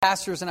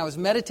pastors, and I was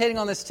meditating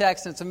on this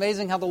text, and it's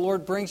amazing how the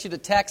Lord brings you to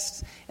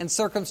texts and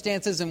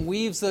circumstances and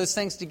weaves those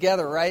things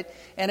together, right?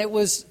 And it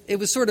was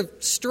sort of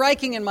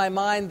striking in my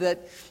mind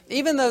that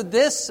even though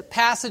this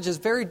passage is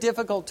very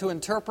difficult to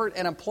interpret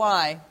and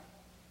apply,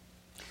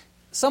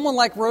 someone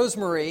like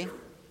Rosemary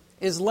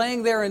is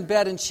laying there in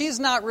bed, and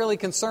she's not really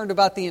concerned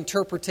about the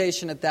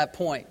interpretation at that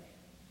point.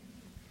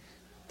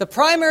 The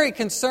primary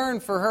concern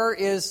for her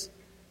is,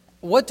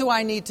 what do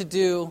I need to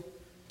do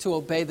to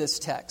obey this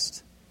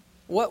text?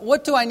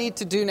 What do I need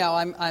to do now?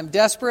 I'm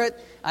desperate.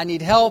 I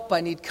need help.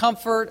 I need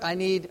comfort. I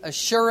need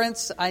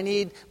assurance. I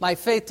need my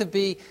faith to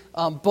be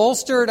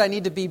bolstered. I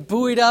need to be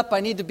buoyed up.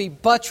 I need to be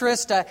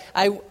buttressed.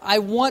 I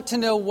want to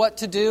know what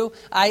to do.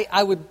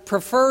 I would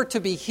prefer to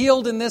be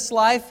healed in this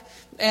life.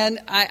 And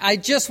I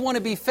just want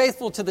to be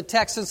faithful to the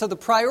text. And so the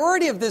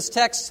priority of this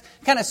text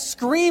kind of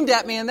screamed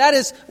at me, and that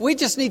is, we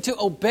just need to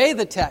obey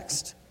the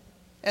text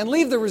and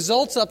leave the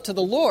results up to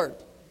the Lord.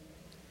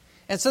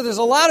 And so there's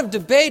a lot of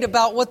debate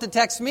about what the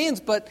text means,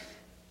 but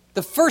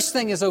the first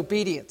thing is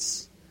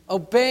obedience,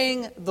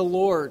 obeying the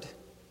Lord.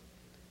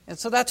 And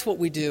so that's what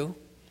we do.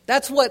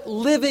 That's what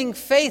living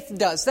faith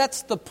does.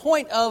 That's the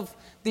point of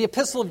the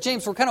Epistle of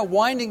James. We're kind of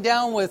winding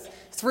down with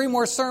 3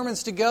 more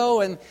sermons to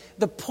go, and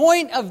the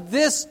point of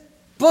this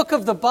book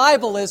of the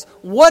Bible is,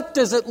 what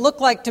does it look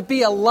like to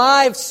be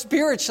alive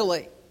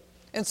spiritually?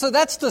 And so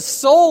that's the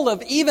soul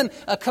of even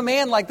a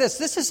command like this.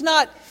 This is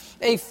not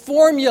a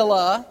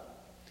formula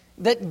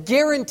that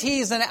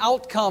guarantees an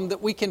outcome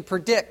that we can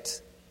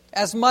predict,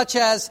 as much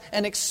as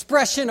an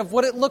expression of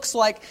what it looks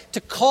like to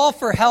call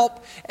for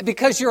help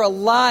because you're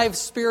alive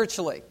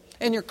spiritually.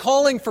 And you're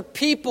calling for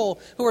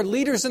people who are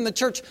leaders in the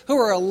church who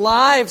are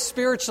alive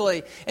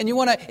spiritually. And you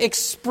want to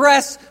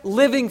express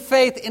living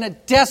faith in a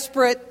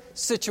desperate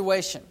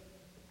situation.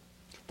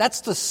 That's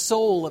the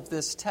soul of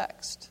this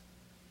text.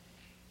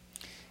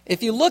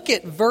 If you look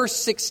at verse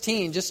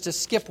 16, just to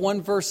skip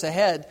one verse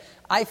ahead,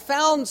 I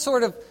found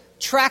sort of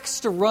tracks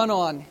to run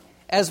on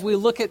as we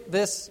look at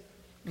this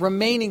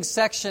remaining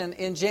section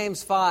in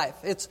James 5.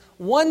 It's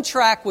one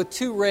track with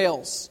 2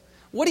 rails.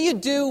 What do you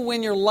do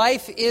when your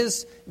life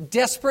is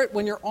desperate,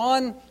 when you're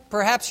on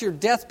perhaps your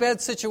deathbed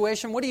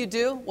situation? What do you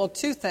do? Well,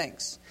 2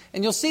 things.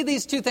 And you'll see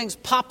these 2 things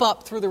pop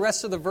up through the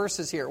rest of the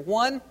verses here.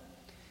 1,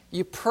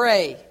 you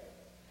pray.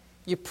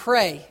 You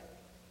pray.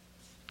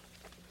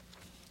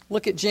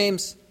 Look at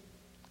James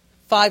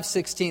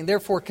 5:16.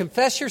 Therefore,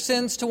 confess your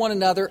sins to one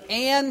another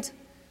and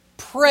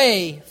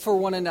pray for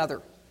one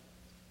another.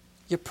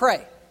 You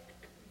pray.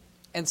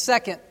 And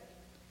second,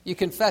 you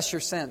confess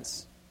your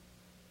sins.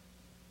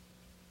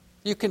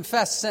 You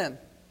confess sin.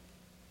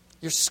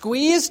 You're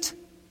squeezed.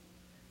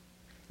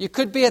 You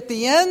could be at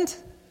the end,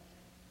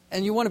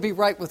 and you want to be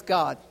right with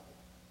God.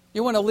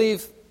 You want to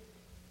leave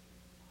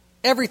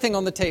everything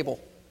on the table.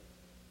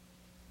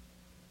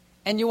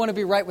 And you want to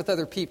be right with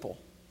other people.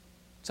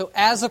 So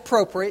as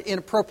appropriate, in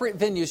appropriate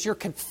venues, you're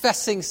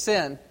confessing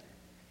sin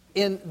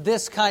in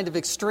this kind of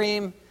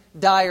extreme,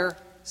 dire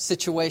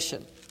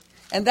situation.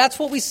 And that's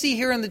what we see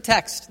here in the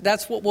text.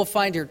 That's what we'll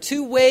find here.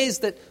 2 ways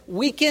that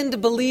weakened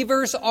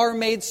believers are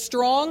made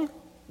strong.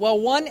 Well,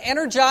 1,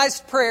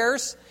 energized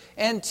prayers,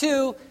 and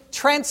 2,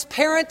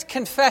 transparent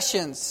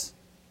confessions.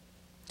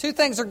 2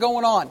 things are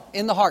going on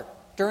in the heart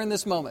during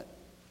this moment.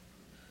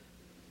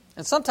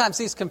 And sometimes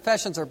these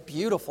confessions are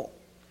beautiful.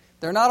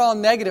 They're not all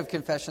negative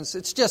confessions.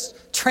 It's just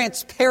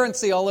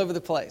transparency all over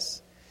the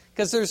place.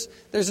 Because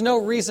there's no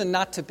reason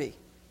not to be.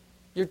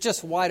 You're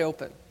just wide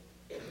open.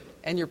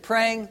 And you're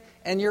praying,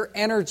 and you're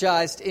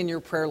energized in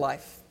your prayer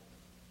life.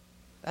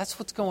 That's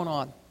what's going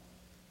on.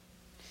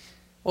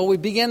 Well, we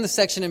begin the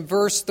section in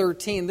verse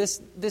 13.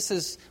 This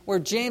is where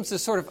James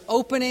is sort of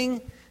opening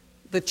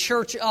the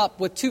church up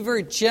with 2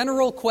 very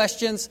general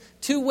questions,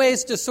 2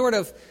 ways to sort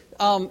of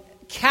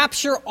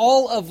capture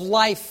all of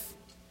life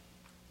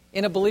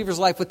in a believer's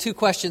life with 2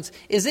 questions.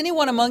 Is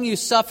anyone among you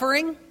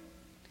suffering?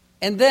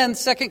 And then,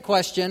 second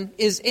question,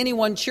 is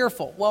anyone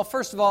cheerful? Well,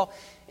 first of all,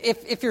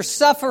 if you're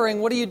suffering,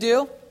 what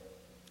do?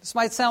 This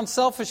might sound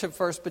selfish at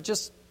first, but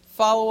just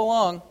follow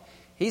along.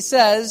 He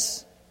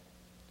says,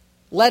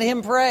 let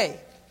him pray.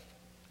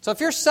 So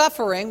if you're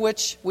suffering,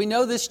 which we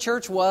know this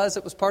church was,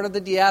 it was part of the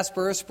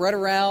diaspora, spread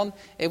around,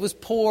 it was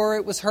poor,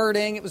 it was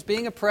hurting, it was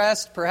being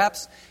oppressed,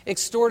 perhaps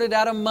extorted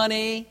out of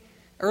money,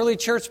 early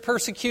church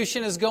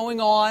persecution is going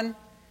on.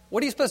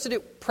 What are you supposed to do?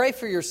 Pray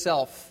for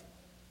yourself.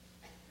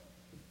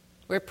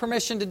 We have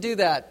permission to do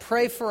that.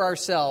 Pray for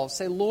ourselves.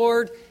 Say,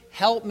 Lord,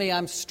 help me.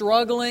 I'm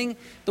struggling.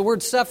 The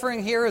word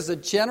suffering here is a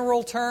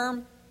general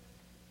term.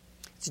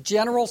 It's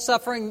general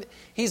suffering.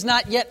 He's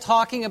not yet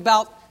talking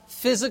about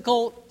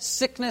physical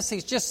sickness.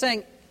 He's just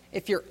saying,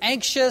 if you're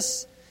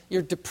anxious,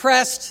 you're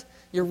depressed,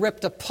 you're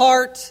ripped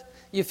apart,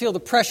 you feel the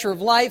pressure of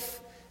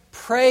life,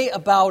 pray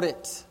about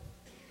it.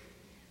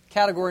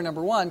 Category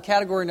number 1.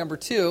 Category number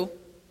 2.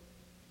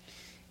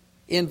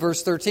 In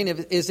verse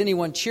 13, is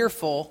anyone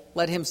cheerful?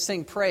 Let him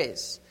sing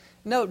praise.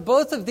 Note,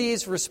 both of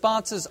these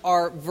responses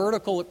are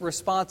vertical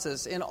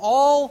responses. In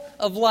all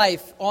of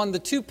life, on the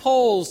two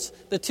poles,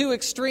 the two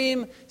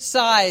extreme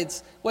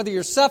sides, whether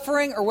you're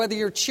suffering or whether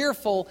you're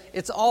cheerful,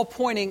 it's all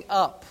pointing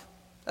up.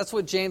 That's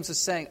what James is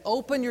saying.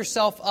 Open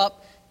yourself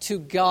up to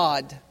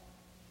God.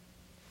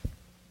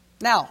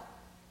 Now,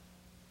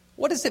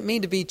 what does it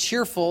mean to be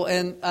cheerful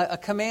and a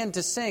command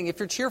to sing? If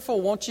you're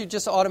cheerful, won't you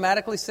just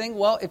automatically sing?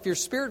 Well, if you're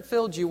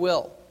Spirit-filled, you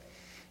will.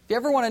 If you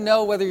ever want to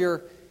know whether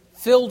you're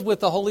filled with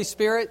the Holy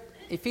Spirit,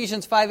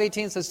 Ephesians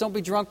 5:18 says, don't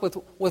be drunk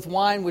with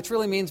wine, which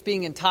really means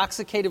being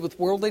intoxicated with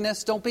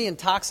worldliness. Don't be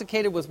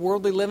intoxicated with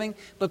worldly living,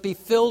 but be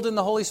filled in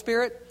the Holy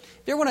Spirit.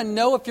 If you ever want to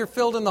know if you're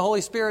filled in the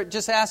Holy Spirit,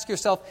 just ask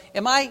yourself,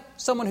 am I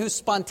someone who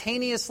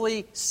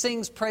spontaneously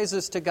sings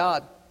praises to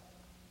God?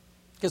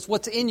 Because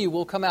what's in you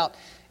will come out.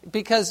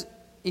 Because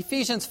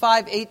Ephesians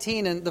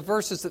 5:18 and the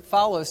verses that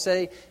follow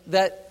say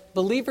that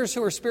believers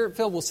who are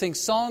Spirit-filled will sing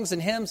songs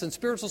and hymns and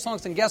spiritual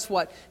songs. And guess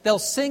what? They'll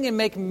sing and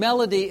make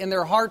melody in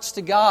their hearts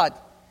to God.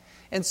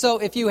 And so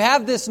if you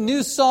have this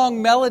new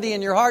song melody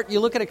in your heart, you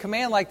look at a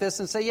command like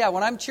this and say, yeah,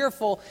 when I'm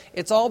cheerful,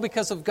 it's all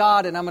because of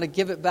God and I'm going to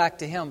give it back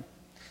to Him.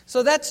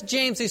 So that's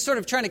James. He's sort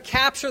of trying to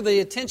capture the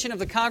attention of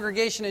the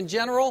congregation in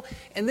general.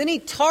 And then he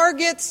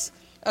targets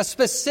a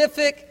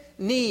specific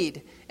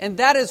need. And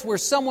that is where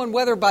someone,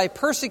 whether by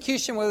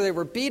persecution, whether they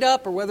were beat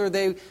up or whether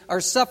they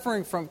are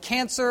suffering from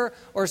cancer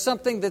or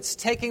something that's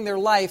taking their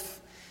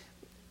life,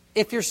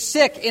 if you're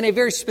sick in a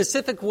very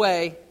specific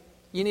way,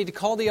 you need to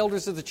call the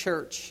elders of the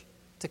church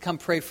to come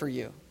pray for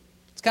you.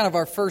 It's kind of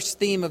our first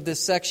theme of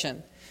this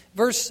section.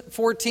 Verse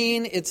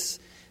 14, it's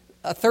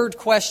a third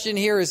question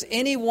here. Is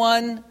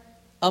anyone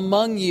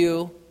among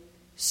you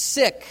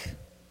sick?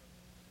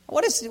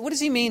 What does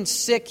he mean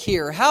sick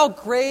here? How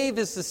grave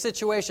is the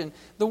situation?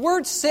 The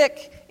word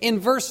sick in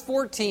verse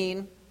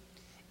 14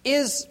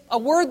 is a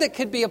word that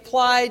could be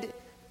applied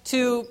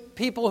to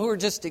people who are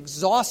just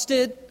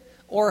exhausted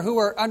or who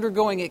are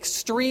undergoing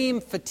extreme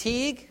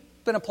fatigue.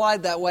 It's been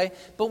applied that way.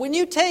 But when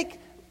you take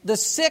the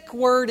sick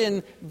word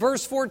in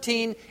verse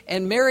 14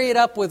 and marry it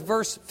up with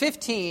verse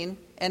 15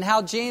 and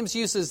how James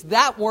uses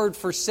that word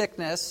for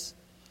sickness,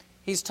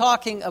 he's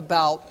talking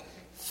about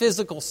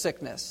physical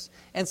sickness.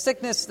 And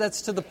sickness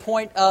that's to the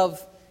point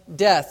of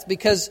death.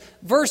 Because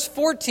verse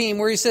 14,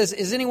 where he says,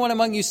 is anyone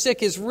among you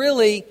sick, is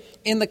really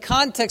in the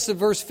context of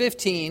verse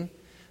 15,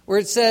 where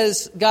it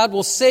says, God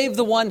will save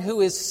the one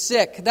who is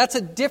sick. That's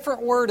a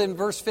different word in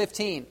verse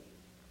 15.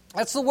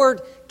 That's the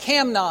word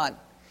kamnon.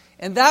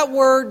 And that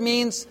word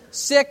means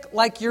sick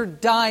like you're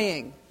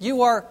dying.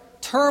 You are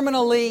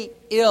terminally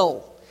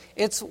ill.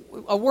 It's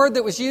a word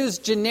that was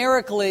used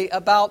generically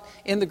about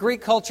in the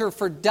Greek culture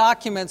for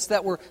documents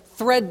that were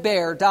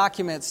threadbare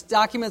documents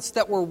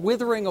that were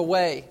withering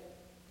away.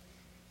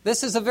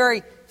 This is a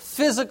very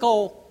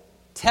physical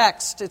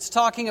text. It's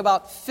talking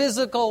about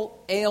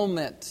physical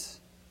ailment.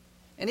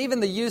 And even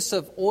the use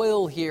of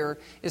oil here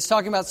is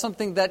talking about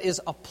something that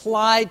is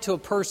applied to a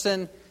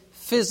person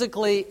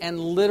physically and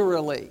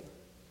literally.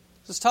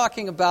 It's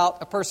talking about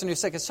a person who's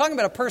sick. It's talking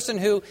about a person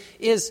who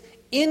is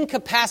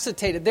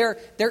incapacitated. They're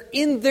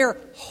in their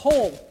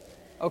home,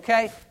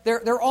 okay?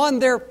 They're on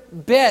their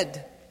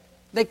bed.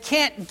 They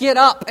can't get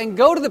up and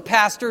go to the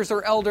pastors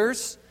or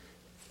elders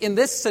in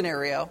this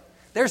scenario.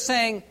 They're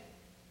saying,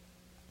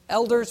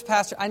 elders,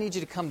 pastor, I need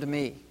you to come to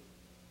me.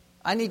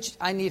 I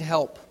need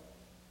help.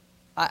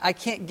 I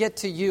can't get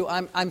to you.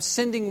 I'm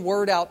sending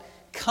word out.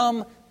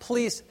 Come,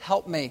 please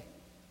help me.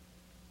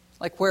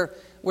 Like where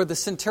the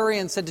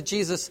centurion said to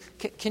Jesus,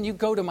 can you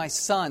go to my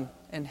son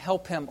and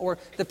help him? Or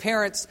the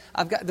parents,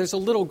 there's a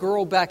little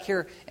girl back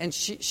here and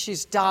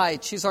she's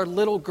died. She's our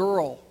little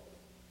girl.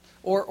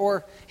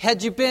 Or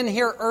had you been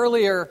here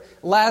earlier,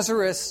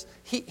 Lazarus,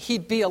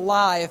 he'd be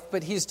alive,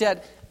 but he's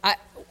dead.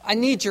 I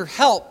need your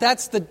help.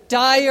 That's the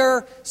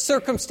dire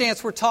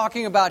circumstance we're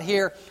talking about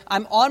here.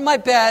 I'm on my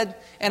bed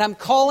and I'm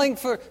calling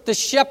for the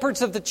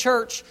shepherds of the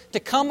church to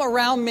come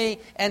around me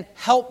and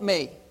help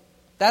me.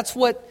 That's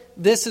what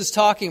this is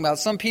talking about.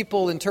 Some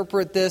people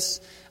interpret this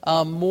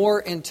more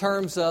in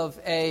terms of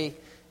an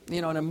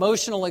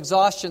emotional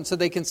exhaustion, so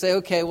they can say,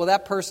 okay, well,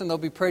 that person, they'll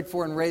be prayed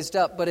for and raised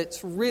up. But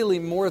it's really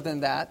more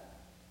than that.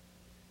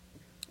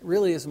 It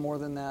really is more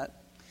than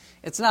that.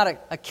 It's not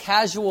a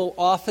casual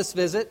office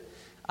visit.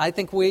 I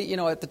think we,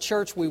 at the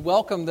church, we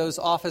welcome those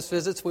office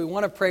visits. We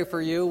want to pray for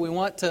you. We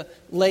want to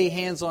lay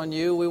hands on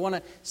you. We want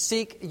to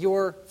seek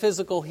your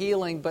physical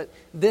healing. But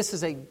this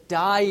is a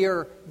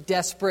dire,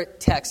 desperate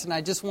text. And I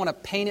just want to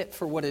paint it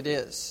for what it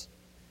is.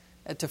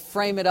 And to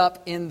frame it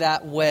up in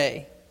that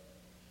way.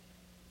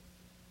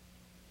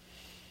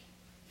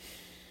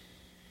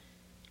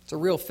 It's a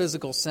real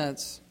physical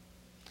sense.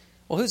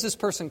 Well, who's this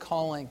person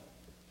calling?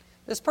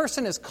 This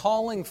person is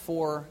calling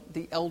for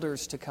the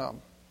elders to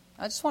come.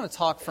 I just want to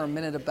talk for a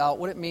minute about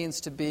what it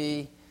means to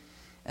be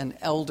an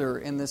elder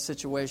in this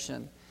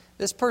situation.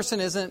 This person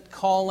isn't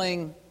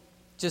calling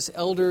just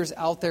elders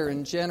out there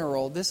in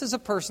general. This is a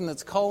person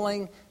that's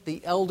calling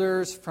the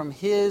elders from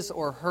his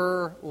or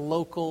her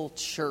local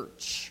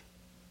church.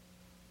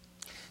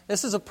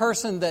 This is a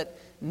person that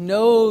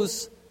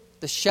knows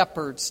the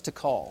shepherds to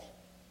call,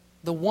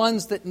 the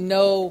ones that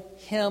know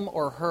him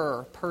or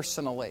her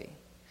personally.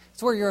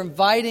 It's where you're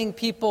inviting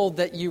people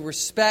that you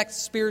respect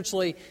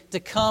spiritually to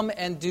come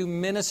and do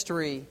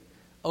ministry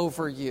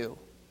over you.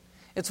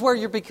 It's where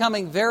you're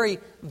becoming very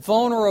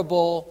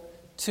vulnerable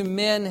to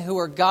men who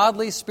are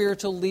godly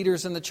spiritual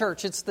leaders in the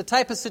church. It's the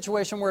type of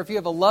situation where if you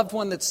have a loved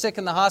one that's sick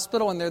in the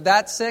hospital and they're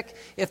that sick,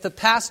 if the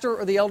pastor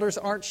or the elders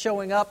aren't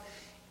showing up,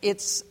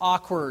 it's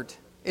awkward.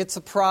 It's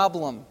a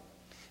problem.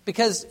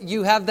 Because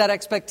you have that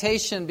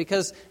expectation,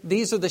 because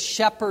these are the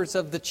shepherds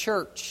of the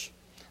church.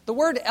 The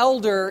word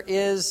elder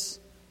is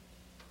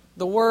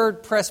the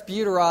word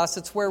presbyteros.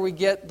 It's where we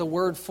get the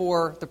word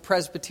for the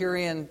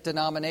Presbyterian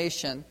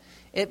denomination.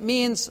 It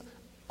means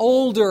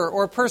older,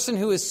 or a person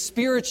who is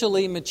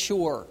spiritually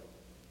mature.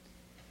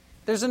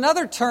 There's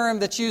another term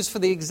that's used for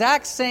the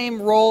exact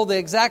same role, the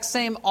exact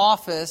same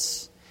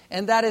office,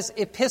 and that is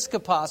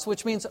episkopos,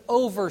 which means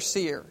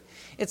overseer.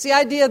 It's the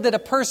idea that a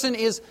person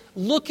is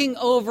looking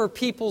over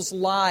people's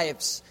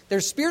lives.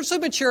 They're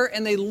spiritually mature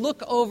and they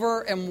look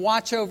over and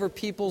watch over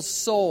people's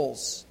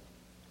souls.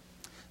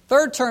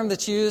 Third term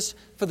that's used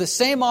for the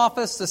same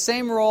office, the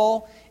same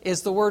role,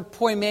 is the word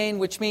poimen,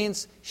 which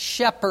means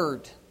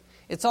shepherd.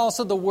 It's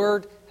also the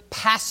word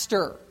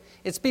pastor.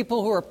 It's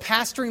people who are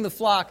pastoring the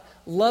flock,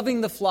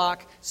 loving the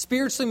flock,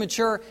 spiritually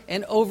mature,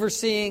 and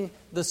overseeing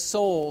the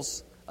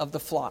souls of the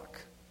flock.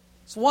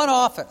 It's one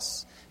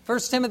office. 1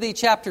 Timothy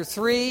chapter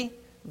 3,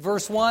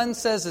 verse 1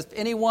 says, if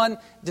anyone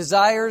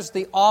desires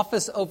the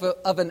office of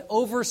an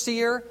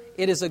overseer,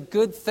 it is a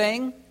good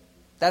thing.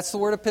 That's the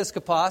word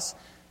episkopos.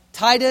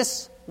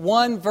 Titus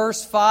 1,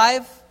 verse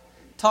 5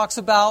 talks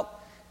about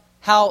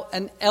how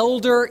an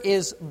elder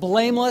is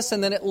blameless,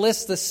 and then it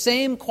lists the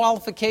same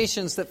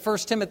qualifications that 1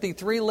 Timothy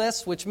 3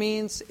 lists, which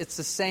means it's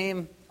the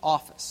same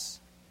office.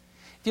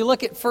 If you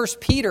look at 1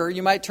 Peter,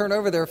 you might turn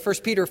over there, 1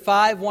 Peter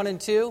 5, 1 and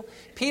 2.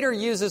 Peter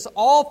uses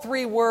all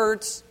three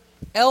words,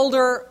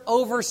 elder,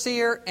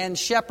 overseer, and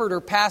shepherd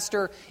or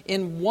pastor,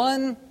 in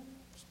one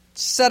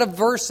set of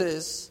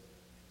verses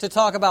to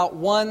talk about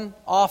one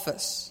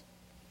office.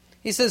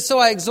 He says, so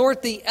I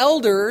exhort the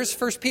elders,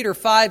 1 Peter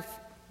 5,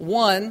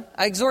 1,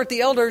 I exhort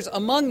the elders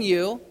among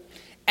you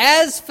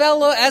as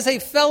a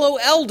fellow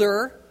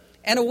elder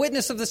and a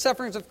witness of the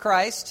sufferings of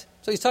Christ.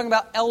 So he's talking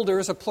about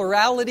elders, a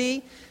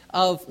plurality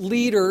of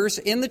leaders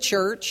in the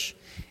church.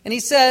 And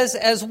he says,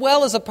 as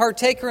well as a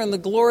partaker in the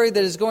glory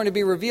that is going to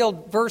be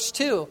revealed. Verse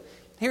 2,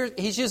 here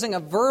he's using a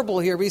verbal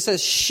here, but he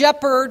says,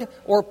 shepherd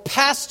or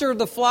pastor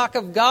the flock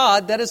of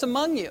God that is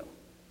among you,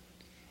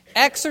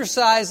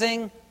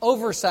 exercising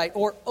oversight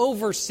or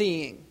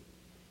overseeing.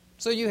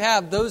 So you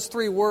have those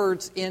three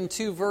words in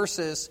two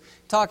verses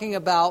talking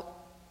about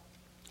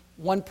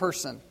one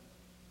person,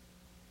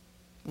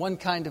 one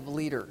kind of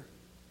leader.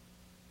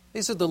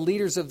 These are the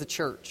leaders of the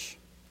church.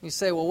 You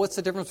say, well, what's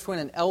the difference between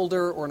an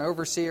elder or an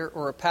overseer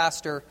or a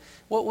pastor?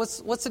 Well,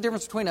 what's the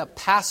difference between a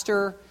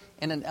pastor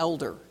and an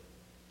elder?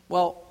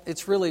 Well,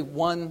 it's really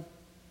one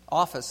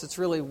office. It's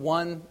really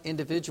one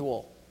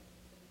individual.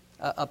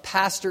 A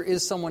pastor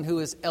is someone who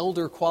is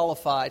elder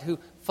qualified, who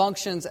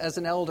functions as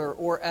an elder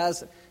or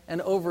as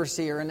an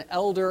overseer. An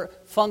elder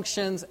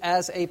functions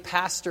as a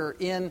pastor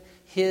in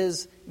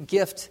his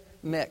gift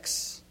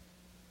mix.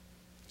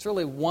 It's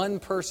really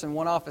one person,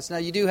 one office. Now,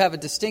 you do have a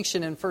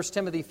distinction in 1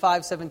 Timothy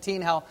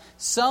 5:17, how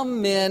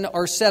some men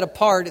are set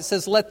apart. It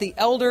says, let the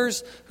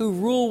elders who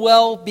rule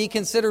well be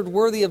considered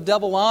worthy of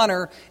double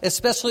honor,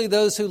 especially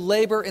those who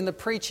labor in the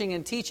preaching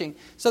and teaching.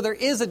 So there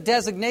is a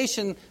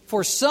designation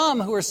for some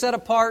who are set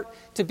apart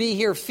to be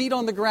here, feet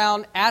on the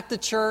ground at the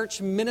church,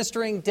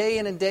 ministering day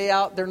in and day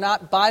out. They're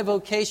not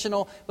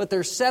bivocational, but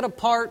they're set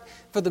apart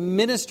for the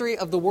ministry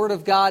of the Word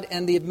of God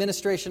and the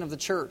administration of the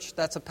church.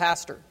 That's a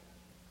pastor.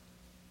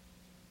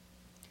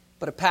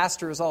 But a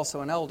pastor is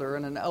also an elder,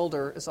 and an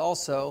elder is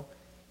also,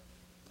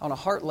 on a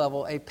heart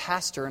level, a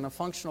pastor, and a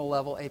functional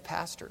level, a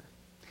pastor.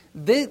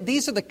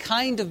 These are the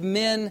kind of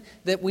men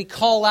that we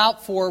call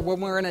out for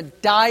when we're in a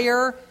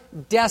dire,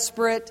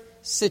 desperate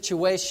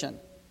situation.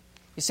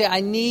 You say,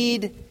 I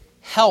need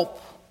help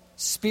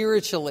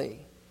spiritually.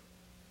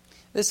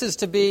 This is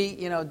to be,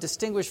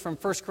 distinguished from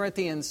 1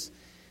 Corinthians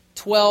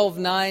 12,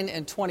 9,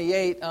 and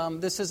 28.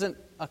 This isn't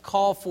a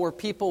call for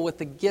people with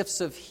the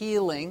gifts of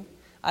healing.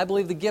 I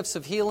believe the gifts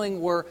of healing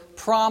were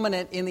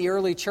prominent in the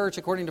early church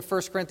according to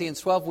 1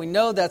 Corinthians 12. We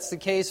know that's the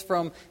case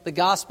from the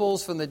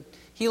Gospels, from the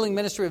healing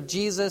ministry of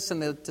Jesus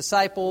and the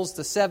disciples,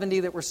 the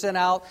 70 that were sent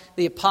out,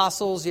 the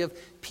apostles. You have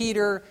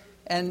Peter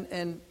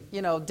and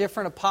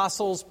different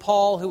apostles,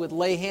 Paul, who would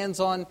lay hands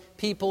on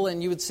people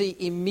and you would see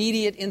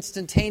immediate,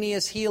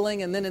 instantaneous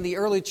healing. And then in the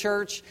early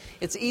church,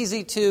 it's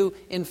easy to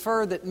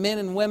infer that men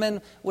and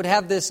women would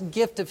have this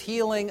gift of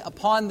healing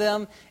upon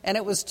them. And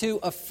it was to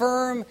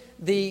affirm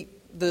the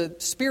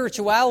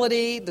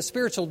spirituality, the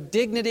spiritual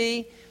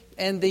dignity,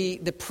 and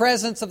the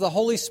presence of the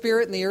Holy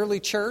Spirit in the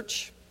early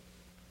church.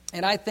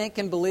 And I think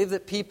and believe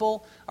that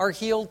people are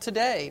healed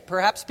today.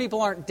 Perhaps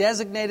people aren't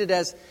designated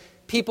as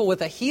people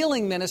with a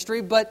healing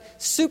ministry, but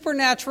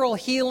supernatural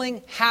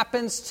healing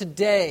happens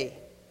today.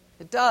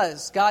 It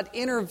does. God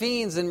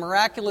intervenes in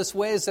miraculous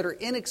ways that are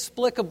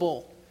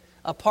inexplicable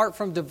apart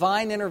from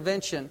divine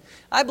intervention.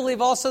 I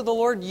believe also the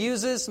Lord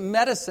uses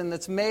medicine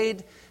that's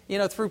made,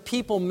 through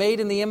people made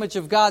in the image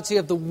of God. So you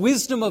have the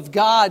wisdom of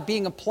God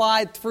being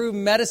applied through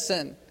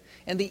medicine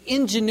and the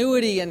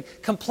ingenuity and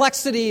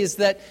complexities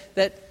that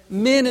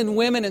men and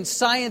women and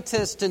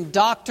scientists and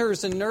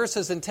doctors and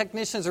nurses and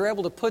technicians are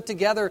able to put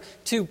together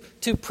to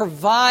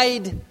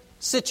provide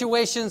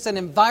situations and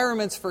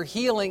environments for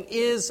healing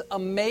is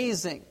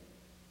amazing.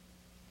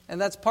 And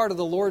that's part of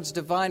the Lord's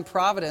divine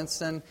providence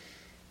and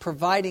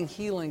providing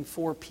healing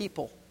for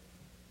people.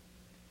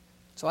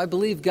 So I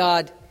believe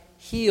God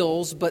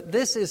heals, but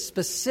this is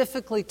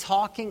specifically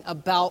talking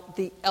about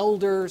the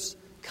elders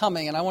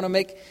coming. And I want to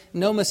make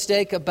no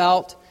mistake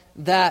about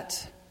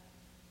that.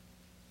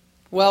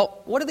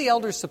 Well, what are the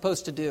elders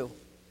supposed to do?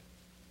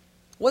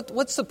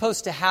 What's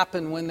supposed to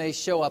happen when they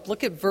show up?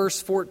 Look at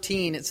verse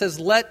 14. It says,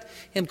 "Let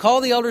him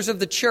call the elders of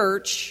the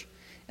church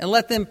and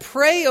let them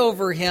pray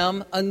over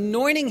him,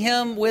 anointing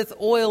him with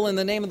oil in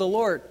the name of the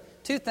Lord."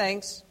 Two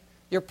things.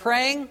 You're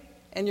praying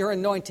and you're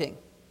anointing.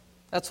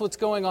 That's what's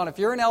going on. If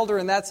you're an elder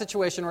in that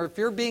situation, or if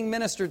you're being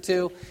ministered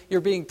to,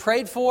 you're being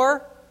prayed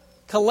for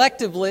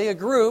collectively, a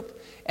group,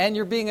 and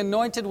you're being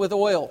anointed with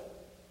oil.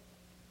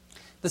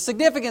 The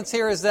significance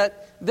here is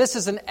that this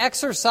is an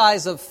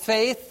exercise of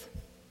faith.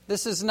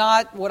 This is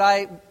not what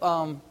I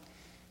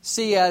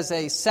see as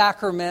a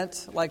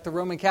sacrament like the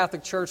Roman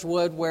Catholic Church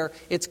would, where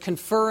it's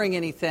conferring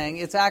anything.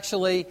 It's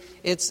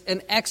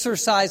an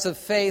exercise of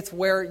faith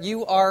where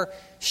you are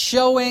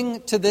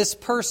showing to this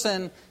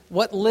person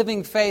what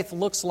living faith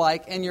looks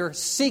like, and you're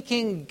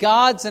seeking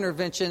God's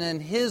intervention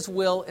and His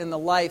will in the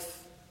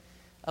life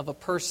of a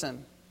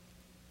person.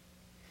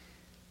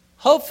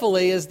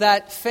 Hopefully, as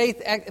that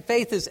faith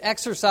is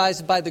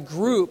exercised by the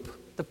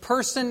group, the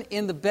person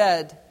in the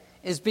bed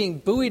is being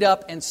buoyed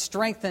up and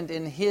strengthened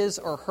in his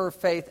or her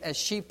faith as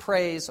she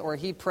prays or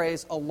he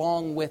prays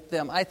along with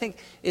them. I think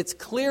it's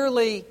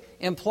clearly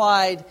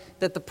implied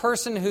that the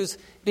person who's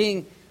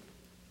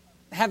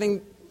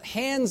having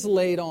hands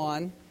laid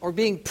on or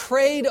being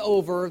prayed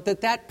over,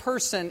 that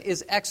person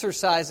is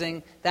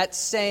exercising that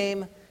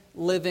same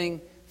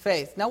living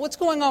faith. Now, what's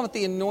going on with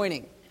the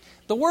anointing?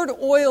 The word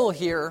oil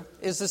here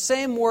is the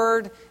same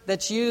word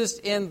that's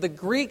used in the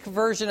Greek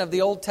version of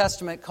the Old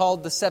Testament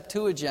called the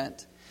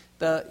Septuagint.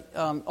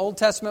 The Old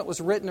Testament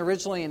was written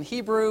originally in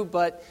Hebrew,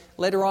 but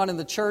later on in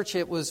the church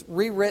it was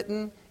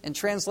rewritten and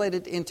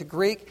translated into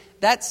Greek.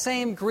 That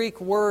same Greek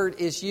word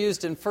is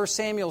used in 1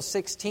 Samuel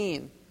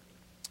 16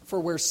 for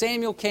where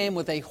Samuel came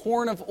with a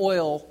horn of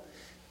oil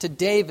to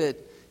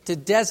David to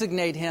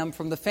designate him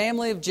from the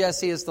family of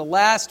Jesse as the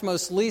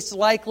most least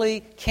likely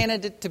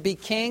candidate to be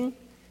king.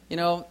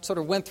 Sort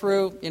of went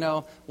through,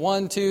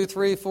 1, 2,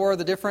 3, 4,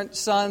 the different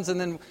sons,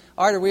 and then,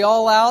 all right, are we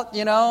all out,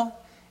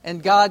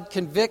 And God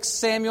convicts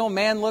Samuel.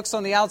 Man looks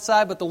on the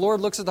outside, but the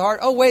Lord looks at the heart.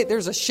 Oh, wait,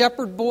 there's a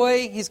shepherd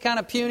boy. He's kind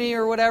of puny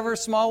or whatever,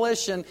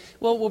 smallish, and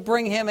we'll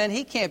bring him in.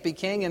 He can't be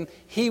king, and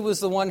he was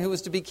the one who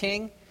was to be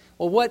king.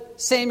 Well, what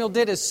Samuel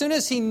did as soon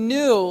as he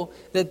knew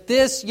that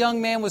this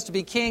young man was to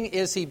be king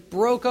is he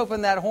broke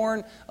open that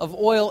horn of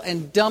oil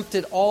and dumped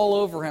it all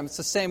over him. It's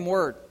the same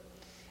word.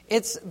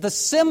 It's the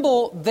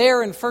symbol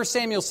there in 1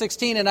 Samuel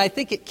 16, and I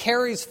think it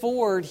carries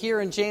forward here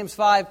in James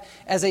 5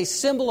 as a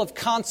symbol of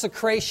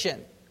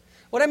consecration.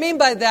 What I mean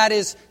by that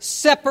is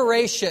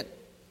separation.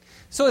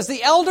 So as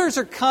the elders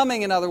are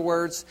coming, in other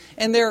words,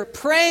 and they're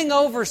praying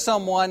over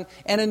someone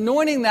and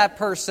anointing that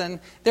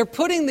person, they're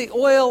putting the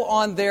oil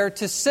on there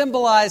to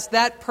symbolize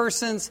that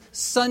person's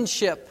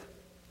sonship.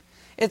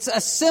 It's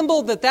a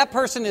symbol that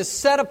person is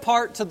set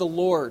apart to the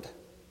Lord.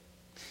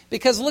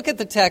 Because look at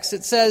the text.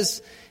 It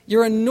says,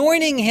 you're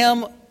anointing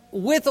him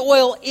with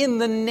oil in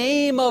the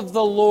name of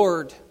the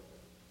Lord.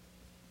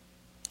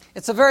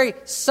 It's a very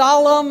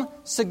solemn,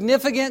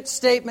 significant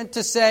statement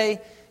to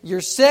say, you're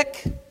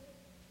sick,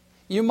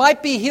 you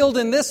might be healed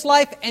in this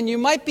life, and you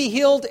might be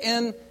healed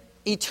in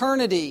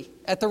eternity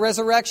at the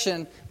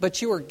resurrection,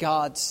 but you are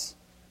God's.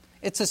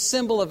 It's a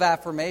symbol of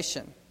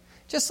affirmation.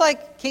 Just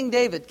like King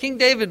David. King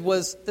David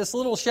was this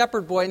little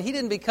shepherd boy, and he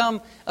didn't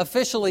become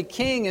officially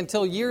king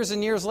until years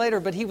and years later,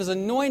 but he was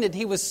anointed,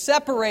 he was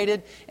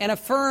separated, and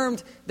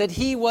affirmed that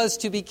he was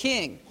to be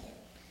king.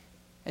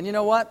 And you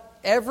know what?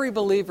 Every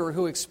believer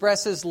who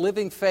expresses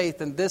living faith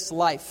in this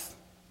life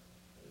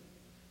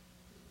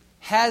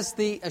has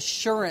the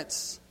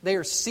assurance, they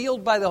are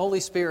sealed by the Holy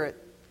Spirit,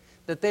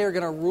 that they are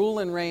going to rule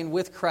and reign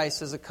with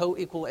Christ as a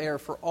co-equal heir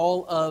for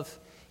all of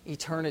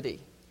eternity.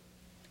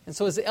 And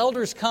so as the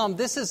elders come,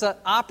 this is an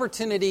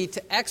opportunity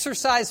to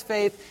exercise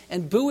faith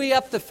and buoy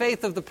up the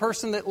faith of the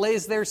person that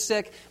lays there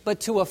sick,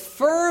 but to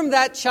affirm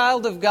that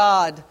child of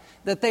God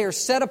that they are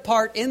set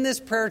apart in this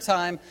prayer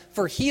time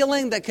for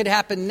healing that could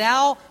happen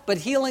now, but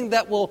healing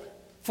that will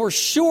for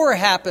sure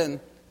happen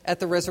at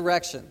the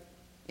resurrection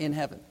in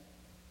heaven.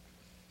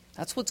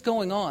 That's what's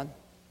going on.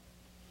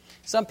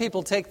 Some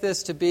people take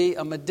this to be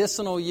a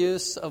medicinal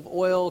use of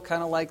oil,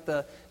 kind of like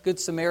the Good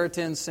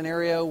Samaritan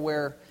scenario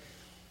where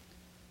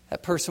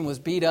That person was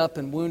beat up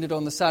and wounded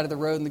on the side of the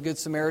road, and the Good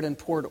Samaritan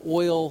poured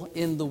oil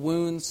in the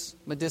wounds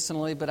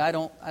medicinally, but I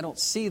don't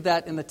see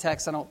that in the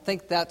text. I don't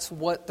think that's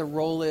what the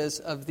role is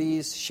of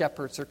these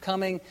shepherds. They're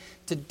coming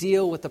to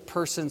deal with a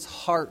person's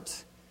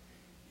heart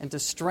and to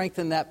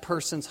strengthen that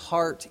person's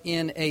heart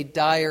in a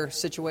dire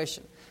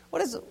situation.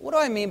 What do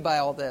I mean by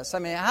all this? I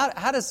mean,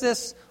 how does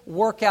this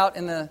work out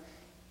in the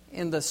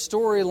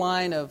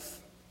storyline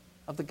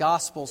of the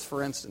Gospels,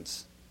 for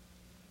instance?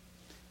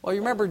 Well,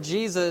 you remember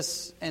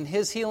Jesus and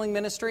his healing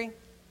ministry?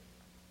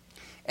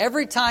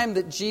 Every time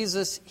that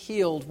Jesus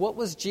healed, what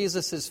was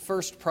Jesus'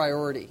 first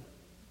priority?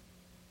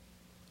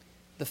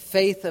 The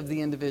faith of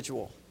the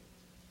individual.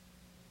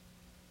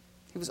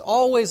 He was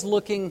always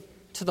looking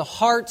to the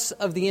hearts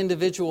of the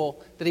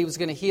individual that he was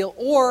going to heal,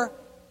 or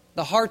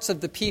the hearts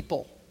of the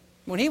people.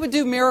 When he would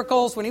do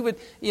miracles, when he would,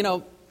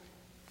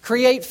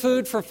 create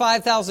food for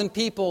 5,000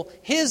 people,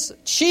 his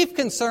chief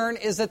concern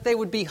is that they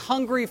would be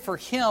hungry for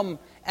him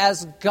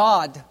as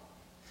God.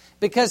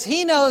 Because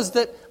he knows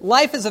that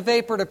life is a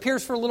vapor. It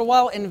appears for a little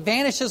while and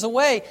vanishes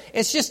away.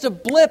 It's just a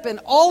blip, and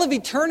all of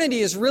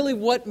eternity is really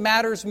what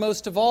matters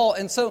most of all.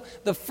 And so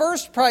the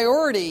first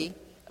priority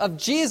of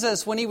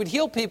Jesus when he would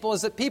heal people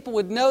is that people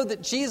would know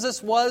that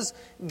Jesus was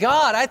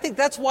God. I think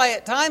that's why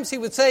at times he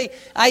would say,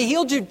 I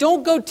healed you.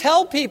 Don't go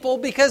tell people,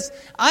 because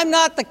I'm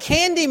not the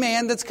candy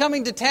man that's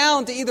coming to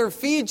town to either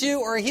feed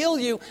you or heal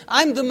you.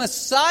 I'm the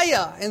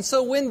Messiah. And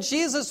so when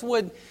Jesus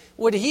would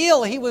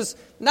heal, he was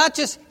not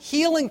just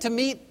healing to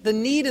meet the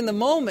need in the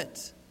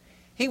moment.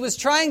 He was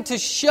trying to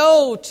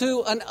show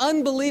to an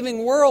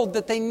unbelieving world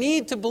that they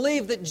need to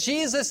believe that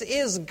Jesus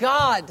is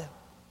God.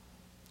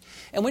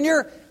 And when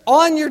you're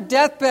on your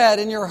deathbed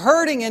and you're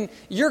hurting and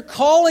you're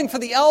calling for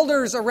the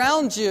elders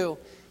around you,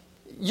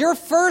 your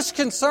first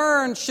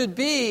concern should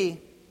be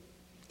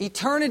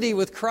eternity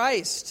with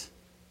Christ.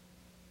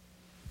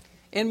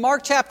 In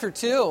Mark chapter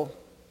 2,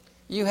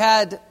 you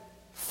had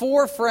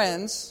 4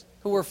 friends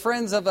who were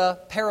friends of a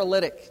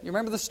paralytic. You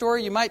remember the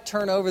story? You might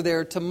turn over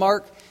there to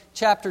Mark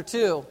chapter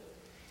 2.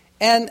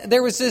 And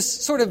there was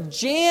this sort of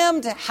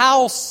jammed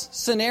house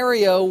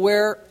scenario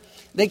where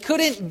they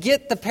couldn't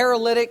get the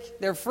paralytic,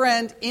 their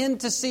friend, in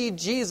to see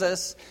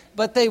Jesus,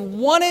 but they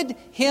wanted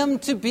him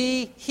to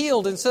be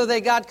healed. And so they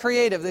got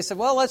creative. They said,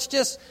 well, let's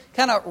just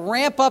kind of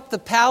ramp up the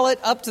pallet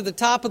up to the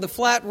top of the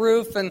flat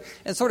roof and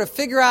sort of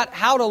figure out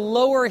how to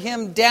lower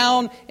him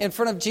down in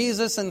front of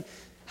Jesus. And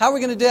how are we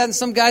going to do that? And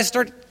some guys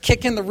start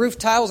kicking the roof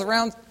tiles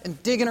around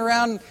and digging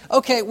around.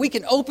 Okay, we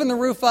can open the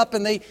roof up.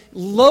 And they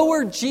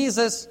lower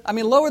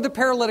the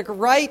paralytic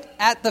right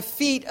at the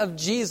feet of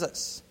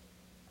Jesus.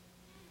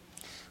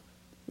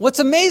 What's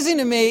amazing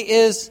to me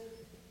is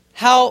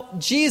how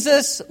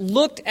Jesus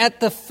looked at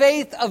the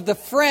faith of the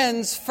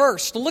friends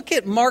first. Look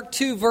at Mark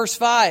 2, verse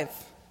 5.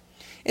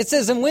 It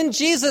says, and when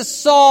Jesus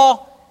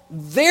saw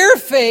their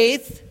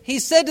faith, he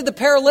said to the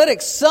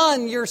paralytic,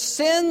 son, your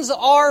sins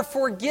are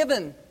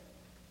forgiven.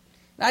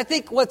 I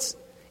think what's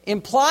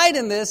implied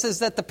in this is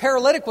that the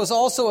paralytic was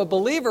also a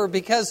believer,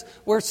 because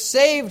we're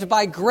saved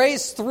by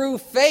grace through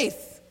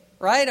faith,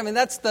 right? I mean,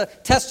 that's the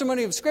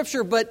testimony of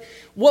Scripture. But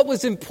what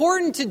was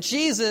important to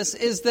Jesus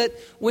is that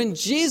when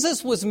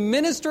Jesus was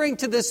ministering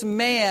to this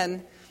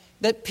man,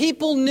 that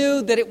people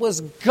knew that it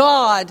was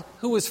God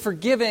who was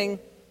forgiving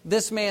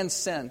this man's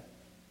sin.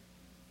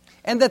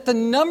 And that the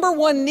number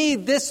one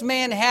need this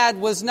man had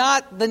was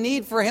not the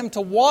need for him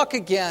to walk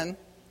again,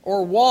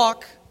 or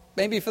walk,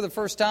 maybe for the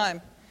first time.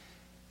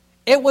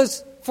 It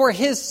was for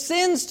his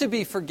sins to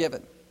be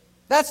forgiven.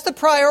 That's the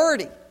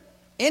priority.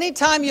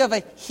 Anytime you have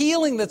a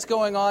healing that's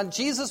going on,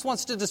 Jesus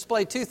wants to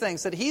display 2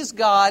 things: that he's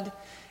God,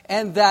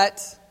 and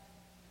that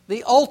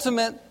the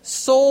ultimate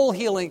soul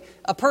healing,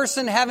 a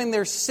person having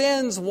their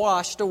sins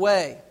washed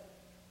away,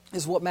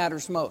 is what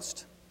matters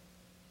most.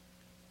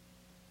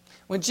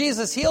 When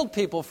Jesus healed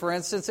people, for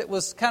instance, it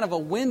was kind of a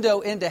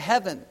window into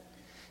heaven.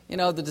 You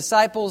know, the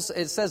disciples,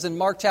 it says in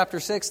Mark chapter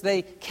 6,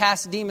 they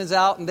cast demons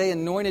out and they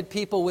anointed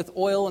people with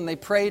oil and they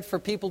prayed for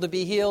people to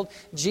be healed.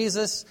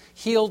 Jesus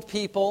healed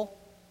people.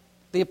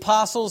 The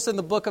apostles in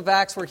the book of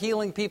Acts were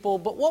healing people.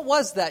 But what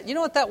was that? You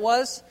know what that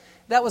was?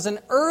 That was an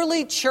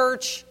early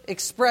church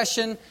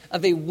expression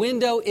of a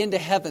window into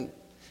heaven.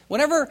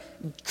 Whenever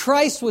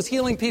Christ was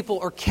healing people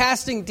or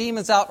casting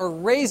demons out or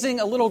raising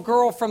a little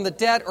girl from the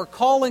dead or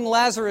calling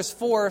Lazarus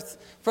forth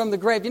from the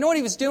grave, you know what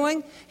he was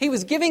doing? He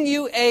was giving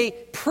you a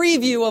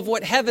preview of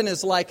what heaven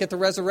is like at the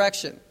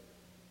resurrection.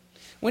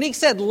 When he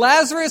said,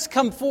 Lazarus,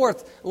 come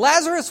forth,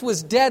 Lazarus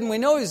was dead, and we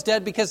know he was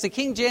dead because the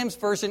King James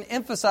Version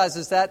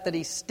emphasizes that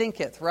he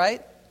stinketh,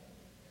 right?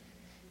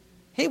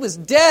 He was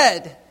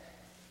dead.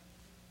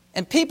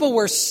 And people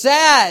were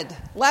sad.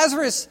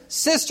 Lazarus'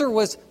 sister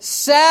was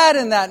sad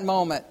in that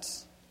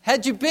moment.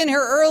 Had you been here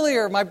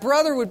earlier, my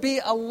brother would be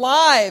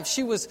alive.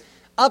 She was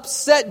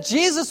upset.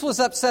 Jesus was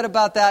upset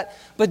about that.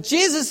 But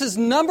Jesus'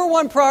 number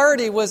one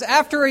priority was,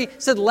 after he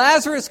said,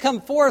 Lazarus,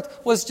 come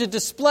forth, was to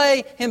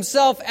display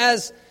himself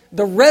as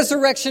the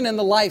resurrection and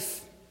the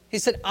life. He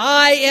said,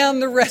 I am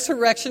the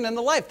resurrection and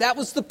the life. That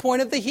was the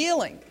point of the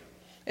healing.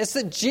 It's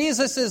that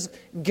Jesus is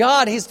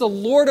God. He's the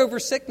Lord over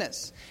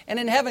sickness. And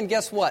in heaven,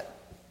 guess what?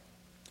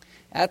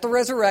 At the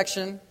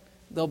resurrection,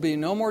 there'll be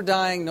no more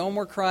dying, no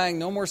more crying,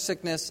 no more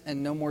sickness,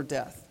 and no more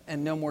death,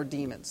 and no more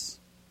demons.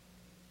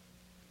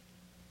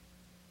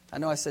 I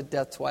know I said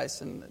death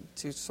twice in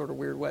two sort of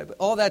weird way, but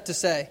all that to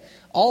say,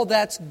 all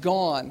that's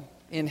gone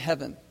in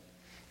heaven.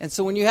 And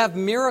so when you have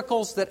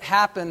miracles that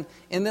happen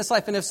in this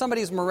life, and if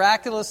somebody's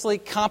miraculously,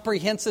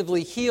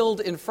 comprehensively healed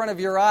in front of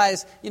your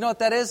eyes, you know what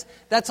that is?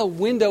 That's a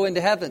window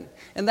into heaven.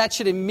 And that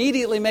should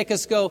immediately make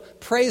us go,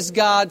 praise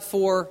God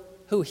for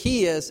who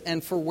He is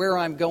and for where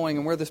I'm going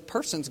and where this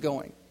person's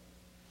going.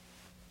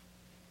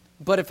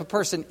 But if a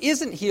person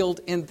isn't healed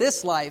in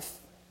this life,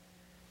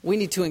 we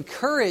need to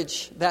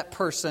encourage that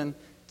person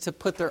to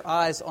put their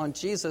eyes on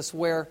Jesus,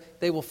 where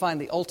they will find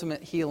the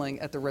ultimate healing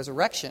at the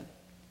resurrection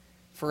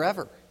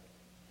forever.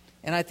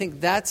 And I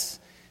think that's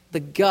the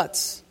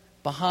guts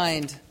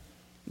behind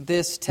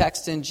this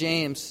text in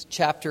James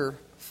chapter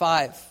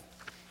 5.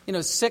 You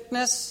know,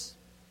 sickness,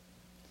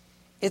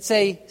 it's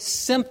a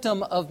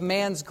symptom of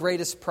man's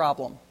greatest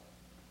problem.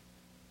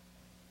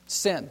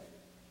 Sin.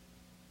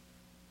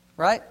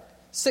 Right?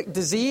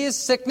 Disease,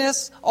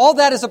 sickness, all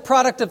that is a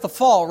product of the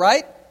fall,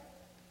 right?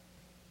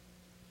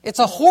 It's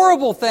a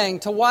horrible thing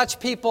to watch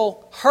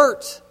people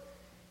hurt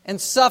and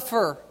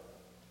suffer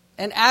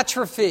and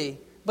atrophy,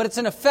 but it's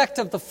an effect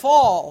of the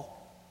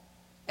fall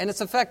and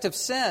it's an effect of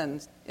sin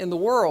in the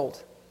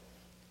world.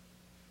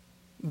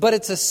 But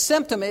it's a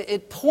symptom.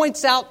 It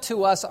points out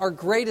to us our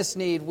greatest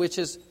need, which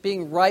is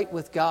being right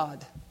with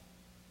God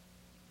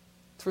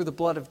through the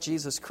blood of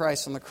Jesus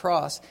Christ on the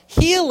cross.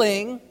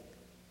 Healing,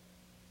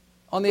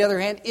 on the other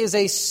hand, is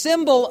a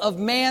symbol of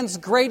man's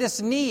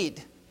greatest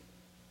need.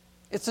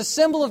 It's a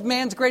symbol of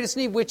man's greatest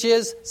need, which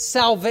is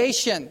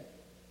salvation.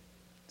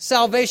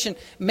 Salvation.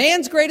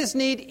 Man's greatest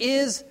need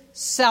is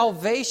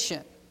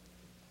salvation.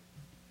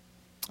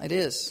 It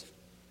is.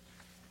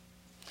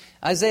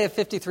 Isaiah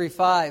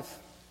 53:5.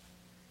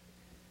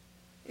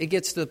 It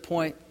gets to the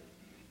point.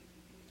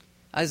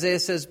 Isaiah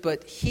says,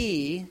 but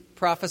He,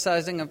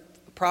 prophesying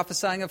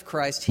of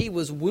Christ, He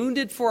was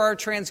wounded for our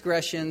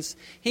transgressions.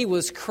 He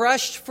was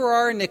crushed for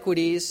our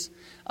iniquities.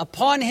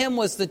 Upon Him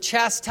was the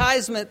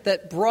chastisement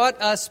that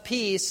brought us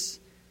peace.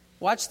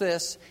 Watch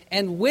this.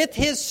 And with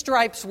His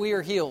stripes we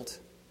are healed.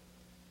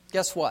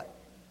 Guess what?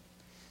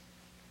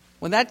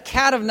 When that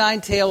cat of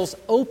nine tails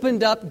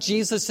opened up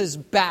Jesus'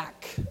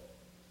 back,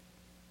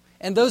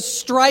 and those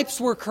stripes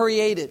were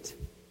created,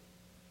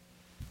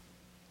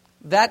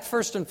 that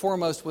first and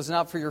foremost was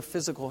not for your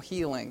physical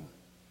healing.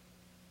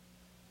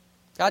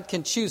 God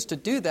can choose to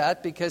do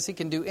that because He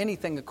can do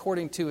anything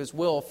according to His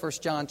will, 1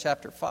 John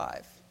chapter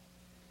 5.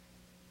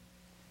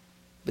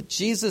 But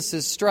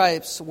Jesus'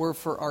 stripes were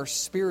for our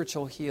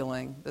spiritual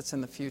healing that's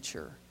in the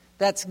future.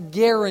 That's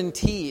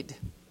guaranteed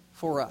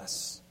for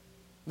us.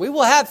 We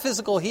will have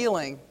physical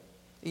healing,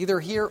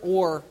 either here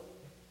or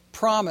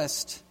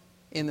promised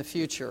in the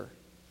future,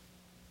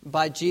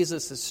 by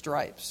Jesus'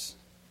 stripes.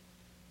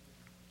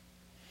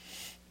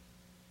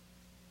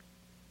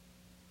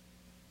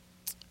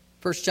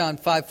 First John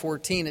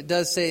 5:14, it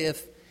does say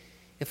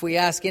if we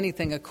ask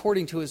anything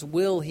according to His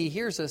will, He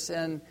hears us.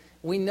 And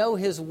we know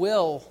His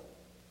will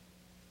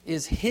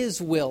is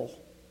His will.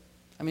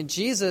 I mean,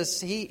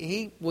 Jesus,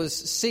 he was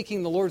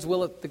seeking the Lord's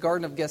will at the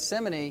Garden of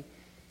Gethsemane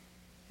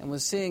and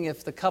was seeing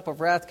if the cup of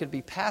wrath could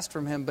be passed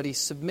from Him, but He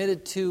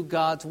submitted to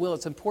God's will.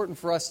 It's important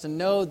for us to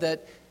know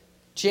that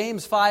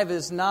James 5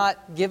 is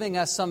not giving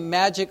us some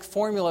magic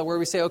formula where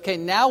we say, okay,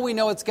 now we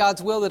know it's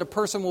God's will that a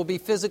person will be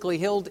physically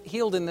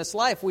healed in this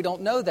life. We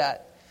don't know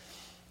that.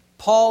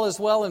 Paul as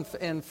well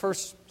in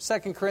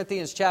 2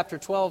 Corinthians chapter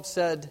 12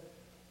 said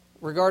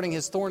regarding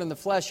his thorn in the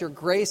flesh, your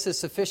grace is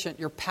sufficient.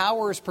 Your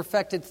power is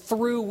perfected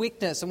through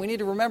weakness. And we need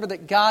to remember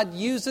that God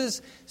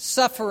uses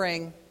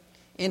suffering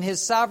in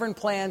His sovereign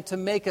plan to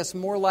make us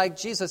more like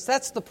Jesus.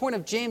 That's the point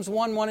of James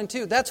 1:1 and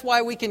 2. That's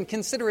why we can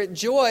consider it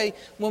joy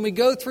when we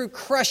go through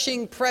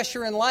crushing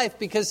pressure in life,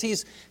 because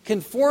He's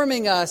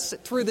conforming us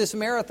through this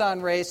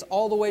marathon race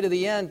all the way to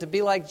the end to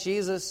be like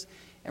Jesus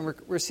and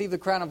receive the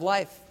crown of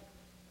life.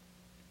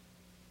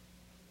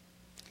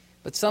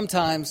 But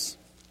sometimes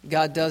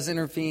God does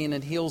intervene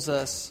and heals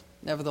us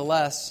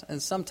nevertheless,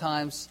 and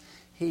sometimes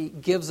He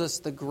gives us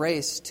the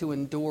grace to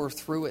endure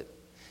through it.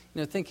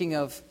 You know, thinking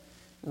of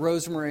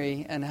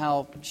Rosemary and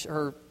how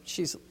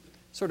she's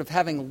sort of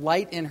having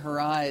light in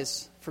her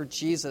eyes for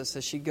Jesus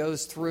as she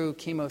goes through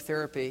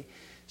chemotherapy.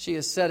 She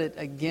has said it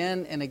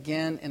again and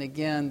again and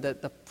again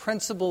that the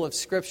principle of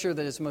Scripture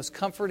that is most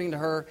comforting to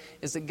her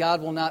is that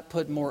God will not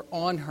put more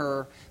on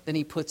her than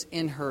He puts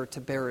in her to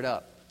bear it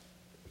up.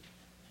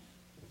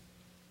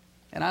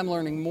 And I'm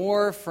learning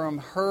more from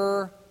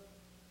her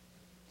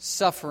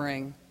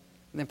suffering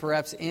than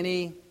perhaps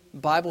any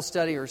Bible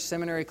study or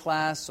seminary